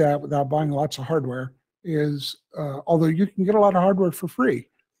to do that without buying lots of hardware is, although you can get a lot of hardware for free,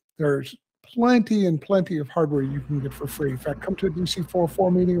 there's plenty and plenty of hardware you can get for free. In fact, come to a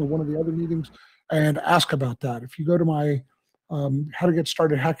DC404 meeting or one of the other meetings and ask about that. If you go to my How to Get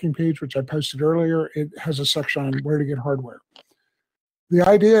Started Hacking page, which I posted earlier, it has a section on where to get hardware. The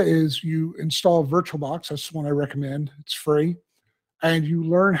idea is you install VirtualBox. That's the one I recommend. It's free. And you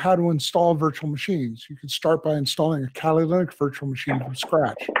learn how to install virtual machines. You can start by installing a Kali Linux virtual machine from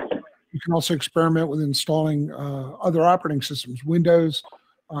scratch. You can also experiment with installing other operating systems, Windows.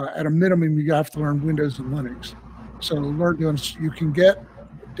 At a minimum, you have to learn Windows and Linux. So you can get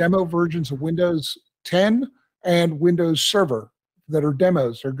demo versions of Windows 10 and Windows Server that are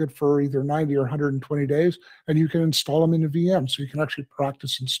demos. They're good for either 90 or 120 days, and you can install them in a VM, so you can actually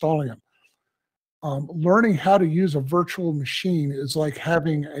practice installing them. Learning how to use a virtual machine is like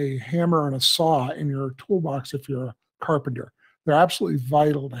having a hammer and a saw in your toolbox if you're a carpenter. They're absolutely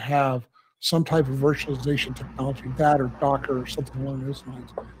vital to have some type of virtualization technology, that or Docker or something along those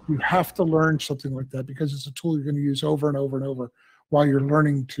lines. You have to learn something like that because it's a tool you're going to use over and over and over while you're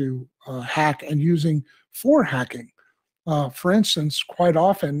learning to hack and using for hacking. For instance, quite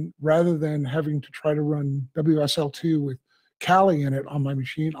often, rather than having to try to run WSL2 with Kali in it on my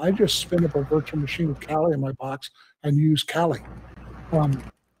machine, I just spin up a virtual machine with Kali in my box and use Kali.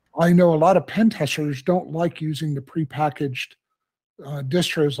 I know a lot of pen testers don't like using the prepackaged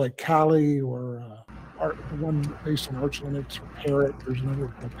distros like Kali or the one based on Arch Linux or Parrot. There's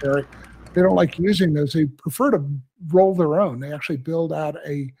another called Parrot. They don't like using those. They prefer to roll their own. They actually build out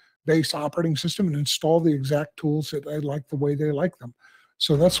a base operating system and install the exact tools that they like the way they like them.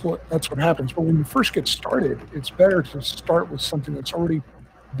 So that's what happens. But when you first get started, it's better to start with something that's already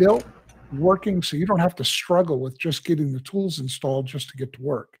built, working, so you don't have to struggle with just getting the tools installed just to get to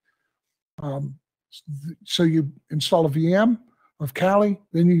work. So you install a VM of Kali,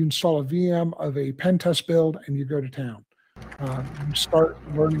 then you install a VM of a pen test build, and you go to town. You start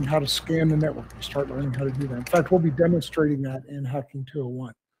learning how to scan the network. You start learning how to do that. In fact, we'll be demonstrating that in Hacking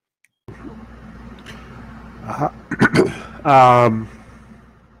 201.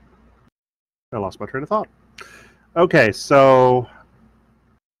 I lost my train of thought. Okay, so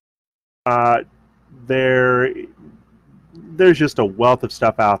there's just a wealth of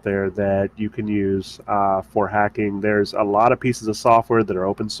stuff out there that you can use for hacking. There's a lot of pieces of software that are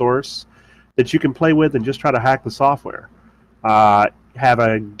open source that you can play with and just try to hack the software. Have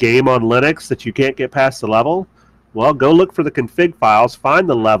a game on Linux that you can't get past the level? Well, go look for the config files, find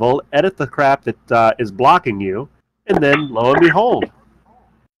the level, edit the crap that is blocking you, and then lo and behold,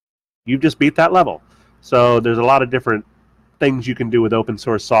 you've just beat that level. So there's a lot of different things you can do with open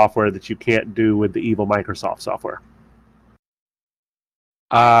source software that you can't do with the evil Microsoft software.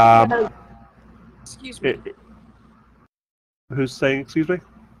 Excuse me. Who's saying excuse me?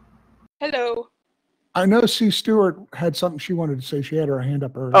 Hello. I know C. Stewart had something she wanted to say. She had her hand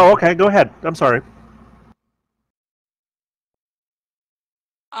up earlier. Oh, okay. Go ahead. I'm sorry.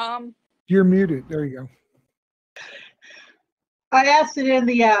 You're muted. There you go. I asked it in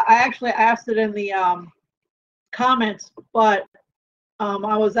the. I actually asked it in the comments, but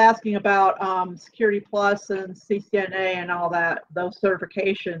I was asking about Security Plus and CCNA and all that, those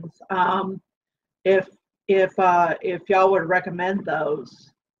certifications. If y'all would recommend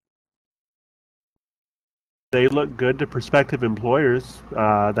those. They look good to prospective employers,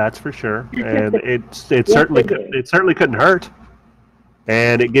 that's for sure, and it certainly couldn't hurt.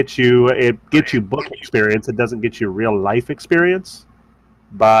 And it gets you book experience. It doesn't get you real life experience,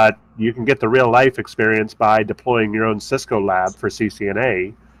 but you can get the real life experience by deploying your own Cisco lab for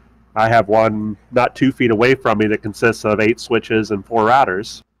CCNA. I have one not 2 feet away from me that consists of 8 switches and 4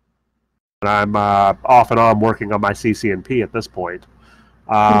 routers, and I'm off and on working on my CCNP at this point.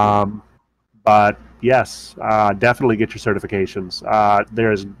 But yes, definitely get your certifications.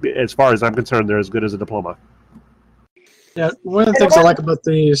 As far as I'm concerned, they're as good as a diploma. Yeah, one of the things I like about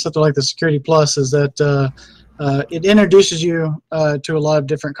something like the Security Plus is that it introduces you to a lot of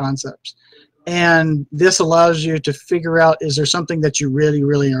different concepts, and this allows you to figure out, is there something that you really,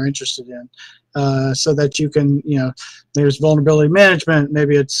 really are interested in, so that you can, there's vulnerability management,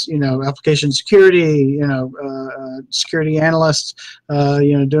 maybe it's, application security, security analyst,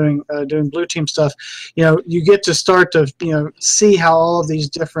 doing blue team stuff. You get to start to, see how all of these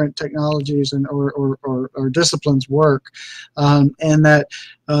different technologies and or disciplines work, and that,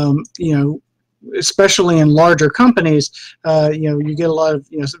 especially in larger companies, you get a lot of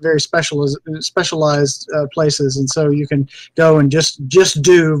very specialized places, and so you can go and just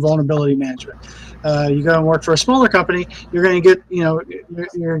do vulnerability management. you go and work for a smaller company, you're going to get,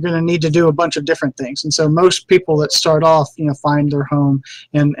 you're going to need to do a bunch of different things. And so most people that start off, find their home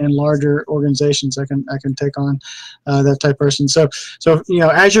in larger organizations that can take on that type of person. So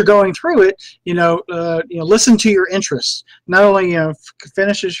as you're going through it, listen to your interests. Not only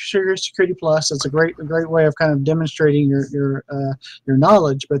finish your Security Plus. That's a great way of kind of demonstrating your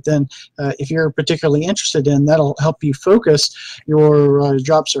knowledge. But then if you're particularly interested in, that'll help you focus your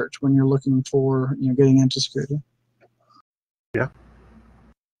job search when you're looking for getting into security. Yeah.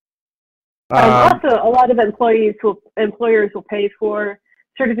 Also, a lot of employers will pay for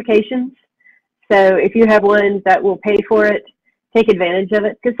certifications. So if you have one that will pay for it, take advantage of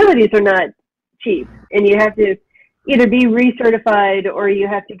it, because some of these are not cheap, and you have to either be recertified or you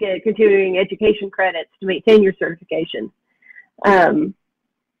have to get continuing education credits to maintain your certification.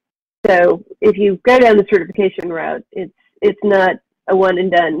 So if you go down the certification route, it's not a one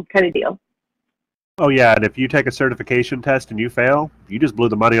and done kind of deal. Oh yeah, and if you take a certification test and you fail, you just blew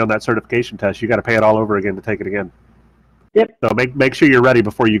the money on that certification test. You got to pay it all over again to take it again. Yep. So make sure you're ready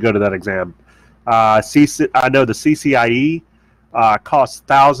before you go to that exam. I know the CCIE costs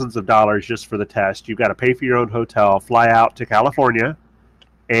thousands of dollars just for the test. You've got to pay for your own hotel, fly out to California,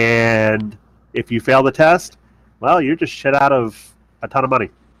 and if you fail the test, well, you're just shit out of a ton of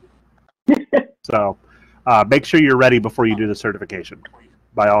money. So make sure you're ready before you do the certification,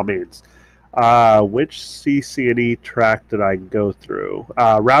 by all means. Which CCNE track did I go through?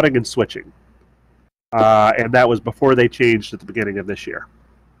 Routing and switching. And that was before they changed at the beginning of this year.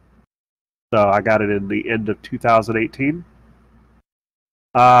 So I got it in the end of 2018.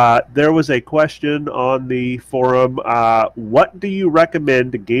 There was a question on the forum. What do you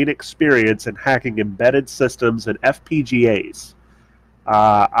recommend to gain experience in hacking embedded systems and FPGAs?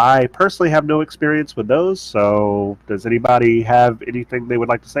 I personally have no experience with those, so does anybody have anything they would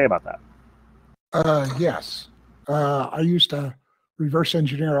like to say about that? Yes. I used to reverse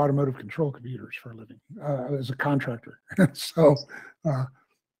engineer automotive control computers for a living as a contractor. So,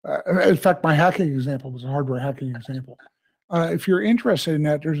 in fact, my hacking example was a hardware hacking example. If you're interested in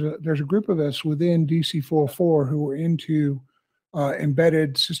that, there's a group of us within DC404 who are into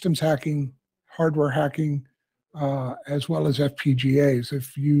embedded systems hacking, hardware hacking, as well as FPGAs.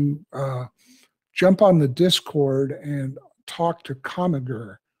 If you jump on the Discord and talk to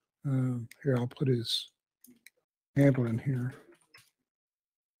Comiger, here, I'll put his handle in here.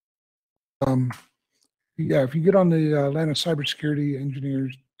 Yeah, if you get on the Atlanta Cybersecurity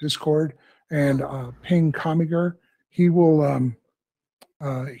Engineers Discord and ping Comiger, he will.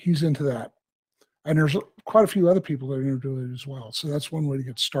 He's into that, and there's quite a few other people that are into it as well. So that's one way to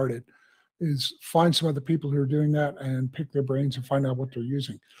get started: is find some other people who are doing that and pick their brains and find out what they're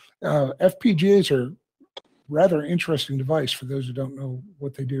using. FPGAs are rather interesting device for those who don't know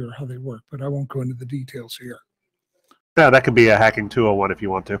what they do or how they work, but I won't go into the details here. Yeah, that could be a hacking 201 if you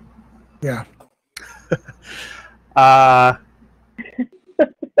want to. Yeah.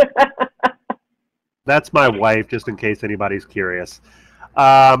 That's my wife, just in case anybody's curious.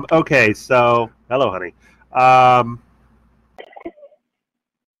 Okay, so hello, honey.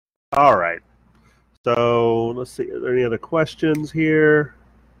 All right. So let's see. Are there any other questions here?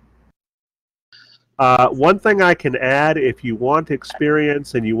 One thing I can add, if you want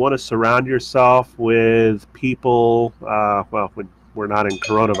experience and you want to surround yourself with people, well, when we're not in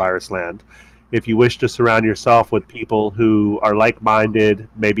coronavirus land, if you wish to surround yourself with people who are like-minded,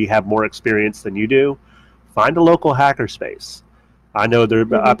 maybe have more experience than you do, find a local hackerspace. I know they're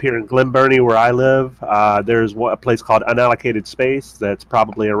up here in Glen Burnie where I live. There's a place called Unallocated Space that's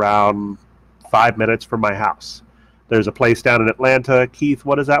probably around 5 minutes from my house. There's a place down in Atlanta. Keith,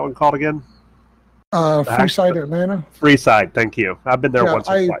 what is that one called again? Freeside, Atlanta. Freeside, thank you. I've been there once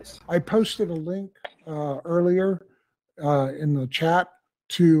or twice. I posted a link earlier in the chat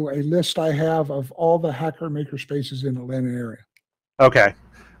to a list I have of all the hacker maker spaces in the Atlanta area. Okay.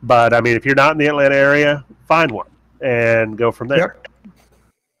 But, I mean, if you're not in the Atlanta area, find one and go from there.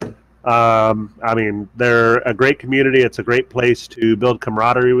 Yep. I mean, they're a great community. It's a great place to build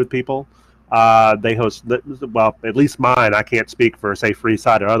camaraderie with people. They host, well, at least mine, I can't speak for, say,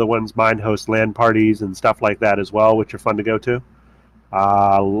 Freeside or other ones. Mine host LAN parties and stuff like that as well, which are fun to go to.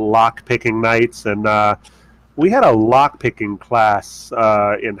 Lock-picking nights. And we had a lock-picking class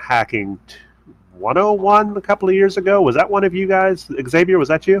in hacking 101 a couple of years ago. Was that one of you guys? Xavier, was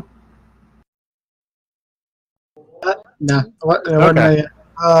that you? No. Okay.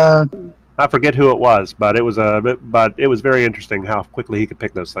 I forget who it was, but it was very interesting how quickly he could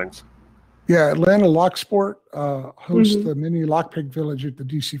pick those things. Yeah, Atlanta Lock Sport hosts the mini lockpick village at the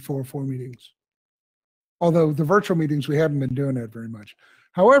DC404 meetings. Although the virtual meetings, we haven't been doing that very much.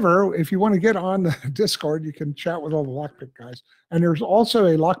 However, if you want to get on the Discord, you can chat with all the lockpick guys. And there's also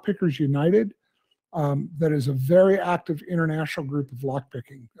a Lockpickers United that is a very active international group of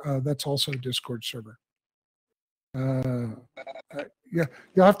lockpicking. That's also a Discord server. Yeah,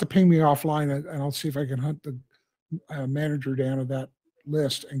 you'll have to ping me offline, and I'll see if I can hunt the manager down of that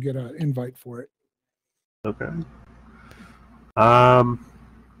list and get an invite for it. Okay.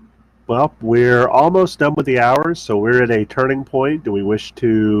 Well, we're almost done with the hours, so we're at a turning point. Do we wish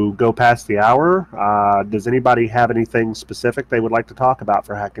to go past the hour? Does anybody have anything specific they would like to talk about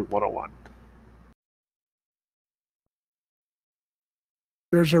for Hacking 101?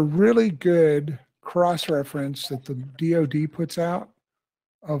 There's a really good cross-reference that the DoD puts out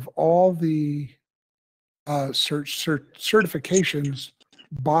of all the certifications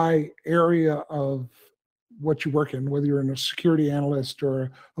by area of what you work in, whether you're a security analyst or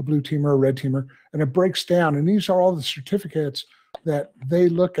a blue teamer or a red teamer, and it breaks down. And these are all the certificates that they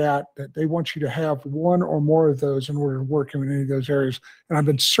look at, that they want you to have one or more of those in order to work in any of those areas. And I've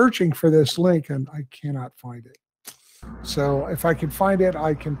been searching for this link, and I cannot find it. So if I can find it,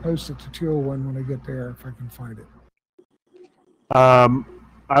 I can post it to 201 when I get there, if I can find it.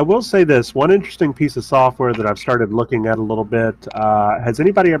 I will say this, one interesting piece of software that I've started looking at a little bit. Has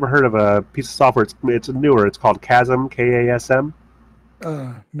anybody ever heard of a piece of software? It's newer. It's called Chasm, K-A-S-M.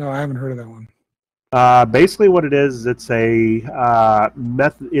 No, I haven't heard of that one. Basically what it is, it's a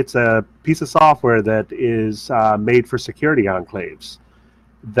piece of software that is made for security enclaves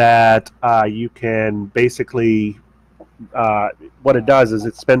that you can basically what it does is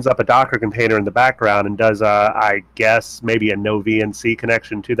it spins up a Docker container in the background and does, I guess, maybe a no VNC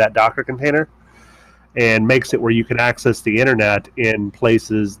connection to that Docker container, and makes it where you can access the internet in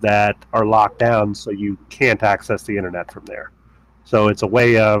places that are locked down, so you can't access the internet from there. So it's a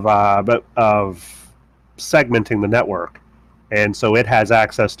way of segmenting the network, and so it has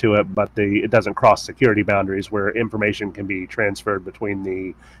access to it, but it doesn't cross security boundaries where information can be transferred between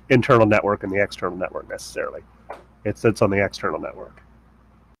the internal network and the external network necessarily. It sits on the external network.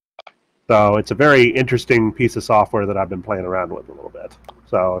 So it's a very interesting piece of software that I've been playing around with a little bit.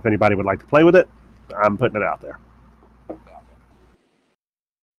 So if anybody would like to play with it, I'm putting it out there.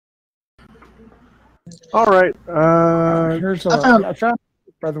 All right. I found,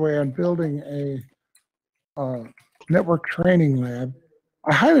 by the way, I'm building a network training lab.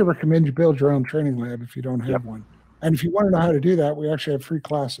 I highly recommend you build your own training lab if you don't have one. And if you want to know how to do that, we actually have free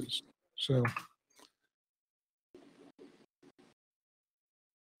classes. So.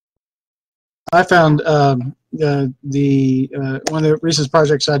 I found one of the recent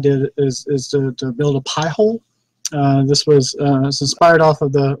projects I did is to build a pie hole. This was it's inspired off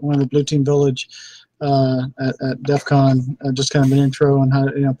of one of the Blue Team Village at DEF CON, just kind of an intro on how,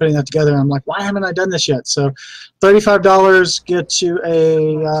 putting that together. And I'm like, why haven't I done this yet? So $35 gets you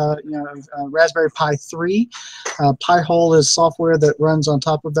a Raspberry Pi 3. Pi-hole is software that runs on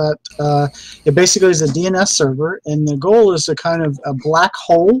top of that. It basically is a DNS server, and the goal is to kind of a black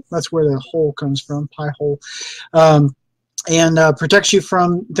hole. That's where the hole comes from, Pi-hole. And protects you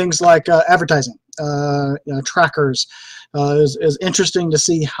from things like advertising, trackers. Is interesting to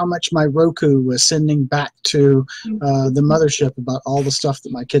see how much my Roku was sending back to the mothership about all the stuff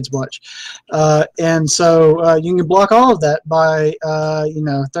that my kids watch. And so you can block all of that by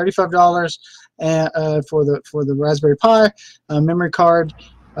 $35 for the Raspberry Pi memory card.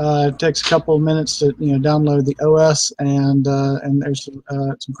 It takes a couple of minutes to download the OS, and there's some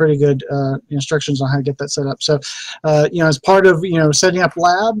pretty good instructions on how to get that set up. So as part of setting up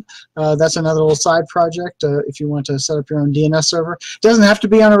lab, that's another little side project. If you want to set up your own DNS server, it doesn't have to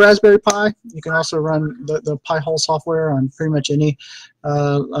be on a Raspberry Pi. You can also run the Pi-hole software on pretty much any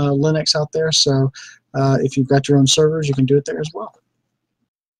Linux out there. So if you've got your own servers, you can do it there as well.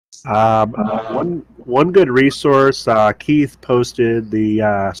 One good resource, Keith posted the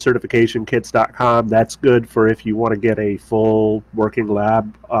certificationkits.com. That's good for if you want to get a full working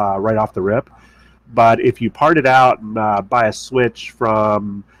lab right off the rip. But if you part it out and buy a switch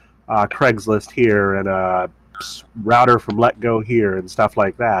from Craigslist here and a router from Let Go here and stuff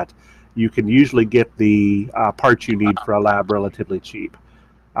like that, you can usually get the parts you need for a lab relatively cheap.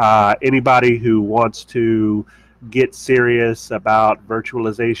 Anybody who wants to get serious about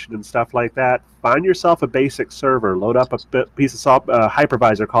virtualization and stuff like that, find yourself a basic server, load up a piece of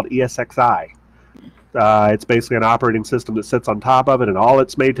hypervisor called ESXi. It's basically an operating system that sits on top of it, and all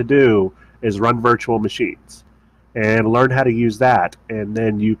it's made to do is run virtual machines. And learn how to use that, and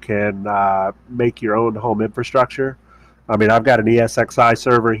then you can make your own home infrastructure. I mean, I've got an ESXi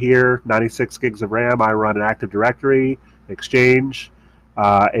server here, 96 gigs of RAM. I run an Active Directory, Exchange,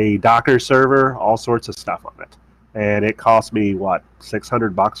 a Docker server, all sorts of stuff on it. and it cost me what,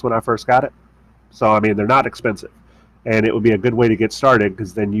 $600 when I first got it. So I mean, they're not expensive, and it would be a good way to get started,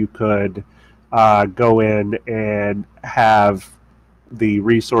 because then you could go in and have the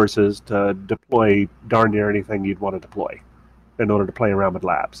resources to deploy darn near anything you'd want to deploy in order to play around with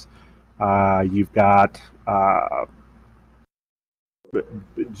labs. You've got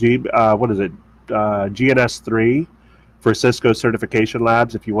GNS3 for Cisco certification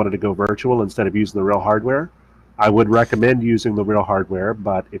labs if you wanted to go virtual instead of using the real hardware. I would recommend using the real hardware,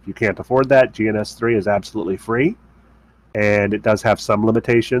 but if you can't afford that, GNS3 is absolutely free, and it does have some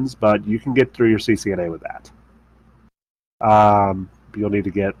limitations, but you can get through your CCNA with that. You'll need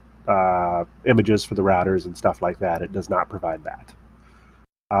to get images for the routers and stuff like that. It does not provide that.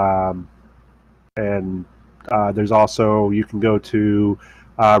 There's also, you can go to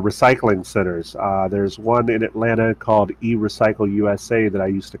recycling centers. There's one in Atlanta called eRecycle USA that I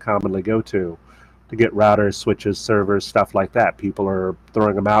used to commonly go to get routers, switches, servers, stuff like that. People are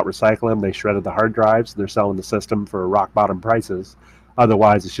throwing them out, recycling them. They shredded the hard drives. They're selling the system for rock bottom prices.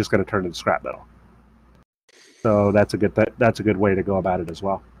 Otherwise, it's just going to turn into scrap metal. So that's a good way to go about it as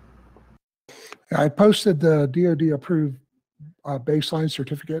well. I posted the DoD approved baseline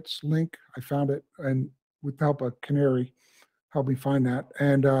certificates link. I found it, and with the help of Canary, helped me find that.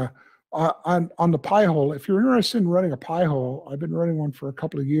 And on the Pi-hole, if you're interested in running a Pi-hole, I've been running one for a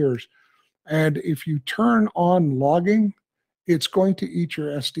couple of years. And if you turn on logging, it's going to eat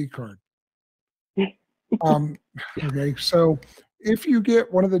your SD card. Okay, so if you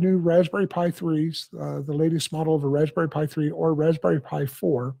get one of the new Raspberry Pi 3s, the latest model of a Raspberry Pi 3 or Raspberry Pi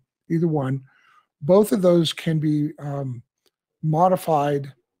 4, either one, both of those can be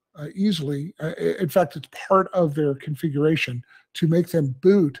modified easily. In fact, it's part of their configuration to make them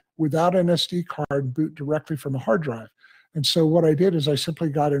boot without an SD card, boot directly from a hard drive. And so what I did is I simply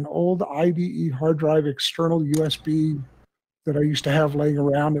got an old IDE hard drive external USB that I used to have laying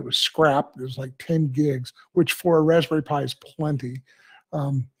around. It was scrap. It was like 10 gigs, which for a Raspberry Pi is plenty.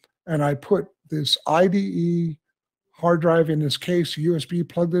 And I put this IDE hard drive in this case, USB,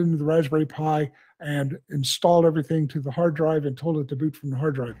 plugged it into the Raspberry Pi, and installed everything to the hard drive and told it to boot from the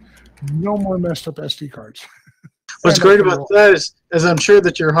hard drive. No more messed up SD cards. What's great about that is I'm sure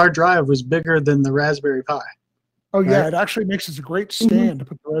that your hard drive was bigger than the Raspberry Pi. Oh, yeah, right? It actually makes it a great stand to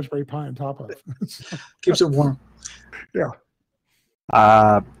put the Raspberry Pi on top of. Keeps it warm. Yeah.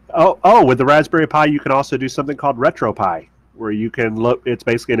 With the Raspberry Pi, you can also do something called RetroPie, where you can look. It's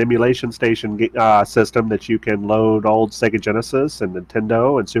basically an emulation station system that you can load old Sega Genesis and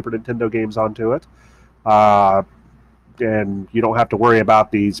Nintendo and Super Nintendo games onto it, and you don't have to worry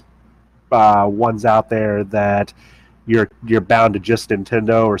about these ones out there that you're bound to just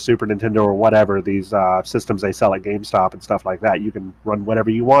Nintendo or Super Nintendo or whatever, these systems they sell at GameStop and stuff like that. You can run whatever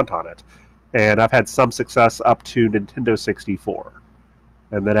you want on it. And I've had some success up to Nintendo 64.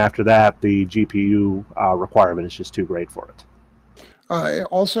 And then after that, the GPU requirement is just too great for it.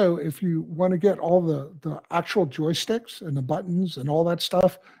 Also, if you want to get all the actual joysticks and the buttons and all that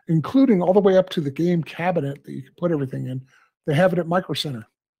stuff, including all the way up to the game cabinet that you can put everything in, they have it at Micro Center.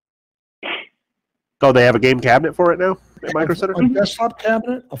 Oh, they have a game cabinet for it now at Micro Center? A desktop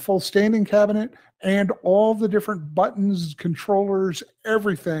cabinet, a full standing cabinet, and all the different buttons, controllers,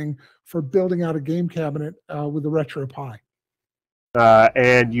 everything for building out a game cabinet with the RetroPie.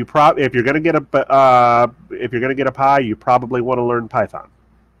 And you if you're going to get a Pi, you probably want to learn Python,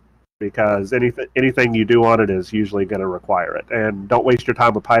 because anything you do on it is usually going to require it. And don't waste your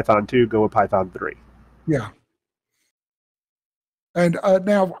time with Python 2. Go with Python 3. Yeah. And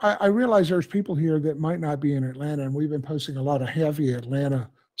now I realize there's people here that might not be in Atlanta, and we've been posting a lot of heavy Atlanta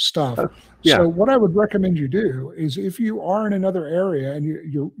stuff. Yeah. So what I would recommend you do is, if you are in another area and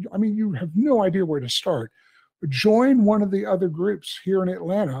you have no idea where to start, join one of the other groups here in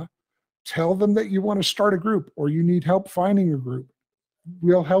Atlanta. Tell them that you want to start a group or you need help finding a group.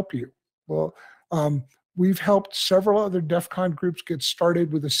 We'll help you. Well, we've helped several other DEF CON groups get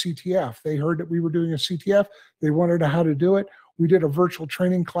started with a CTF. They heard that we were doing a CTF. They wanted to know how to do it. We did a virtual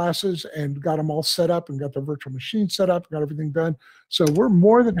training classes and got them all set up and got the virtual machine set up, got everything done. So we're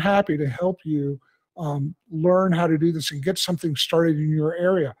more than happy to help you learn how to do this and get something started in your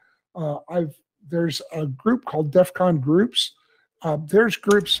area. There's a group called DEF CON Groups. There's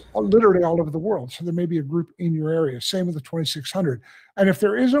groups literally all over the world. So there may be a group in your area. Same with the 2600. And if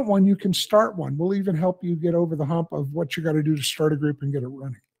there isn't one, you can start one. We'll even help you get over the hump of what you got to do to start a group and get it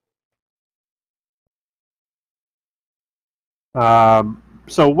running.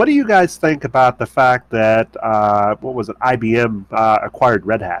 So what do you guys think about the fact that, IBM acquired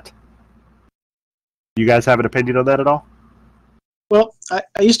Red Hat? You guys have an opinion on that at all? Well,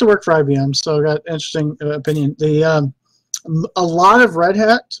 I used to work for IBM, so I got an interesting opinion. A lot of Red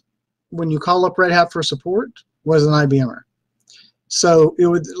Hat, when you call up Red Hat for support, was an IBMer. So it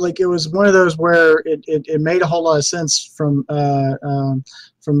was one of those where it made a whole lot of sense from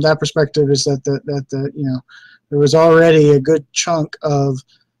that perspective. Is that you know, there was already a good chunk of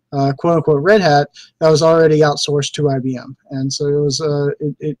quote unquote Red Hat that was already outsourced to IBM, and so it was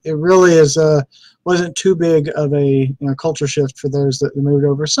it really wasn't too big of a culture shift for those that moved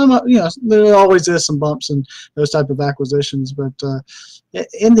over. Some there always is some bumps in those type of acquisitions, but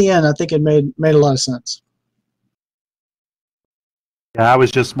in the end, I think it made a lot of sense. Yeah, I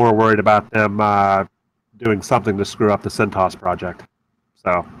was just more worried about them doing something to screw up the CentOS project.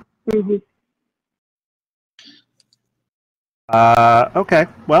 So. Mm-hmm. Okay,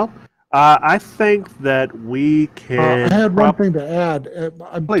 well, I think that we can... I had one thing to add.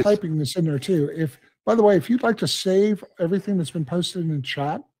 I'm Please. typing this in there too. By the way, if you'd like to save everything that's been posted in the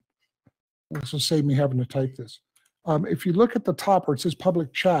chat, this will save me having to type this. If you look at the top where it says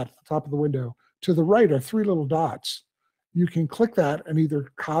public chat at the top of the window, to the right are 3 little dots. You can click that and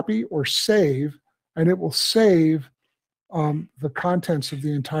either copy or save, and it will save the contents of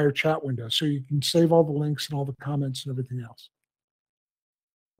the entire chat window. So you can save all the links and all the comments and everything else.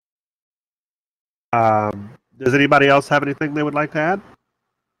 Does anybody else have anything they would like to add?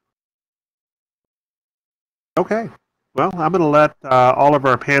 Okay. Well, I'm going to let all of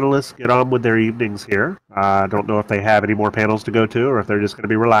our panelists get on with their evenings here. I don't know if they have any more panels to go to or if they're just going to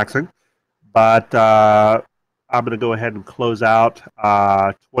be relaxing. But I'm going to go ahead and close out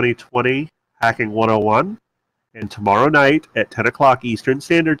 2020 Hacking 101. And tomorrow night at 10 o'clock Eastern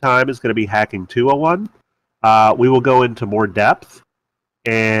Standard Time is going to be Hacking 201. We will go into more depth.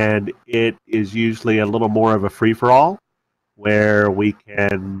 And it is usually a little more of a free-for-all where we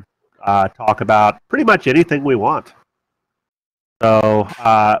can talk about pretty much anything we want. So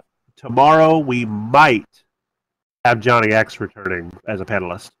tomorrow we might have Johnny X returning as a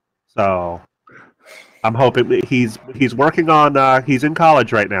panelist. So I'm hoping he's working on he's in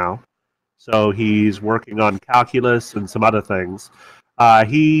college right now, so he's working on calculus and some other things.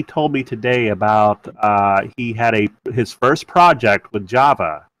 He told me today about he had his first project with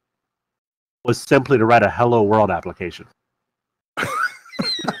Java was simply to write a Hello World application.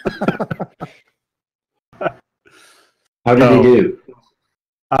 How did he do?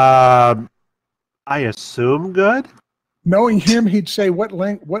 I assume good. Knowing him, he'd say, "What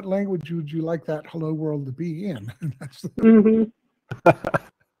language would you like that Hello World to be in?"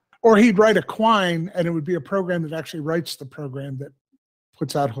 Or he'd write a Quine, and it would be a program that actually writes the program that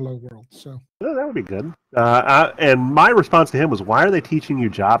puts out Hello World. So that would be good. And my response to him was, "Why are they teaching you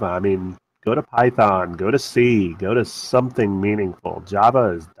Java? I mean, go to Python, go to C, go to something meaningful.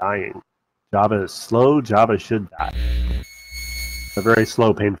 Java is dying. Java is slow. Java should die. A very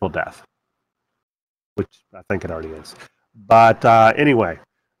slow, painful death." Which I think it already is. But anyway,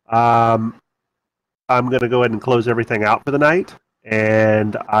 I'm going to go ahead and close everything out for the night.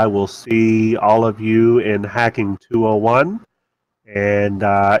 And I will see all of you in Hacking 201. And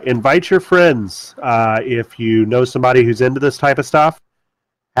invite your friends. If you know somebody who's into this type of stuff,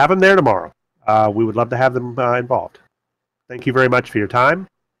 have them there tomorrow. We would love to have them involved. Thank you very much for your time,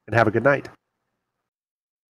 and have a good night.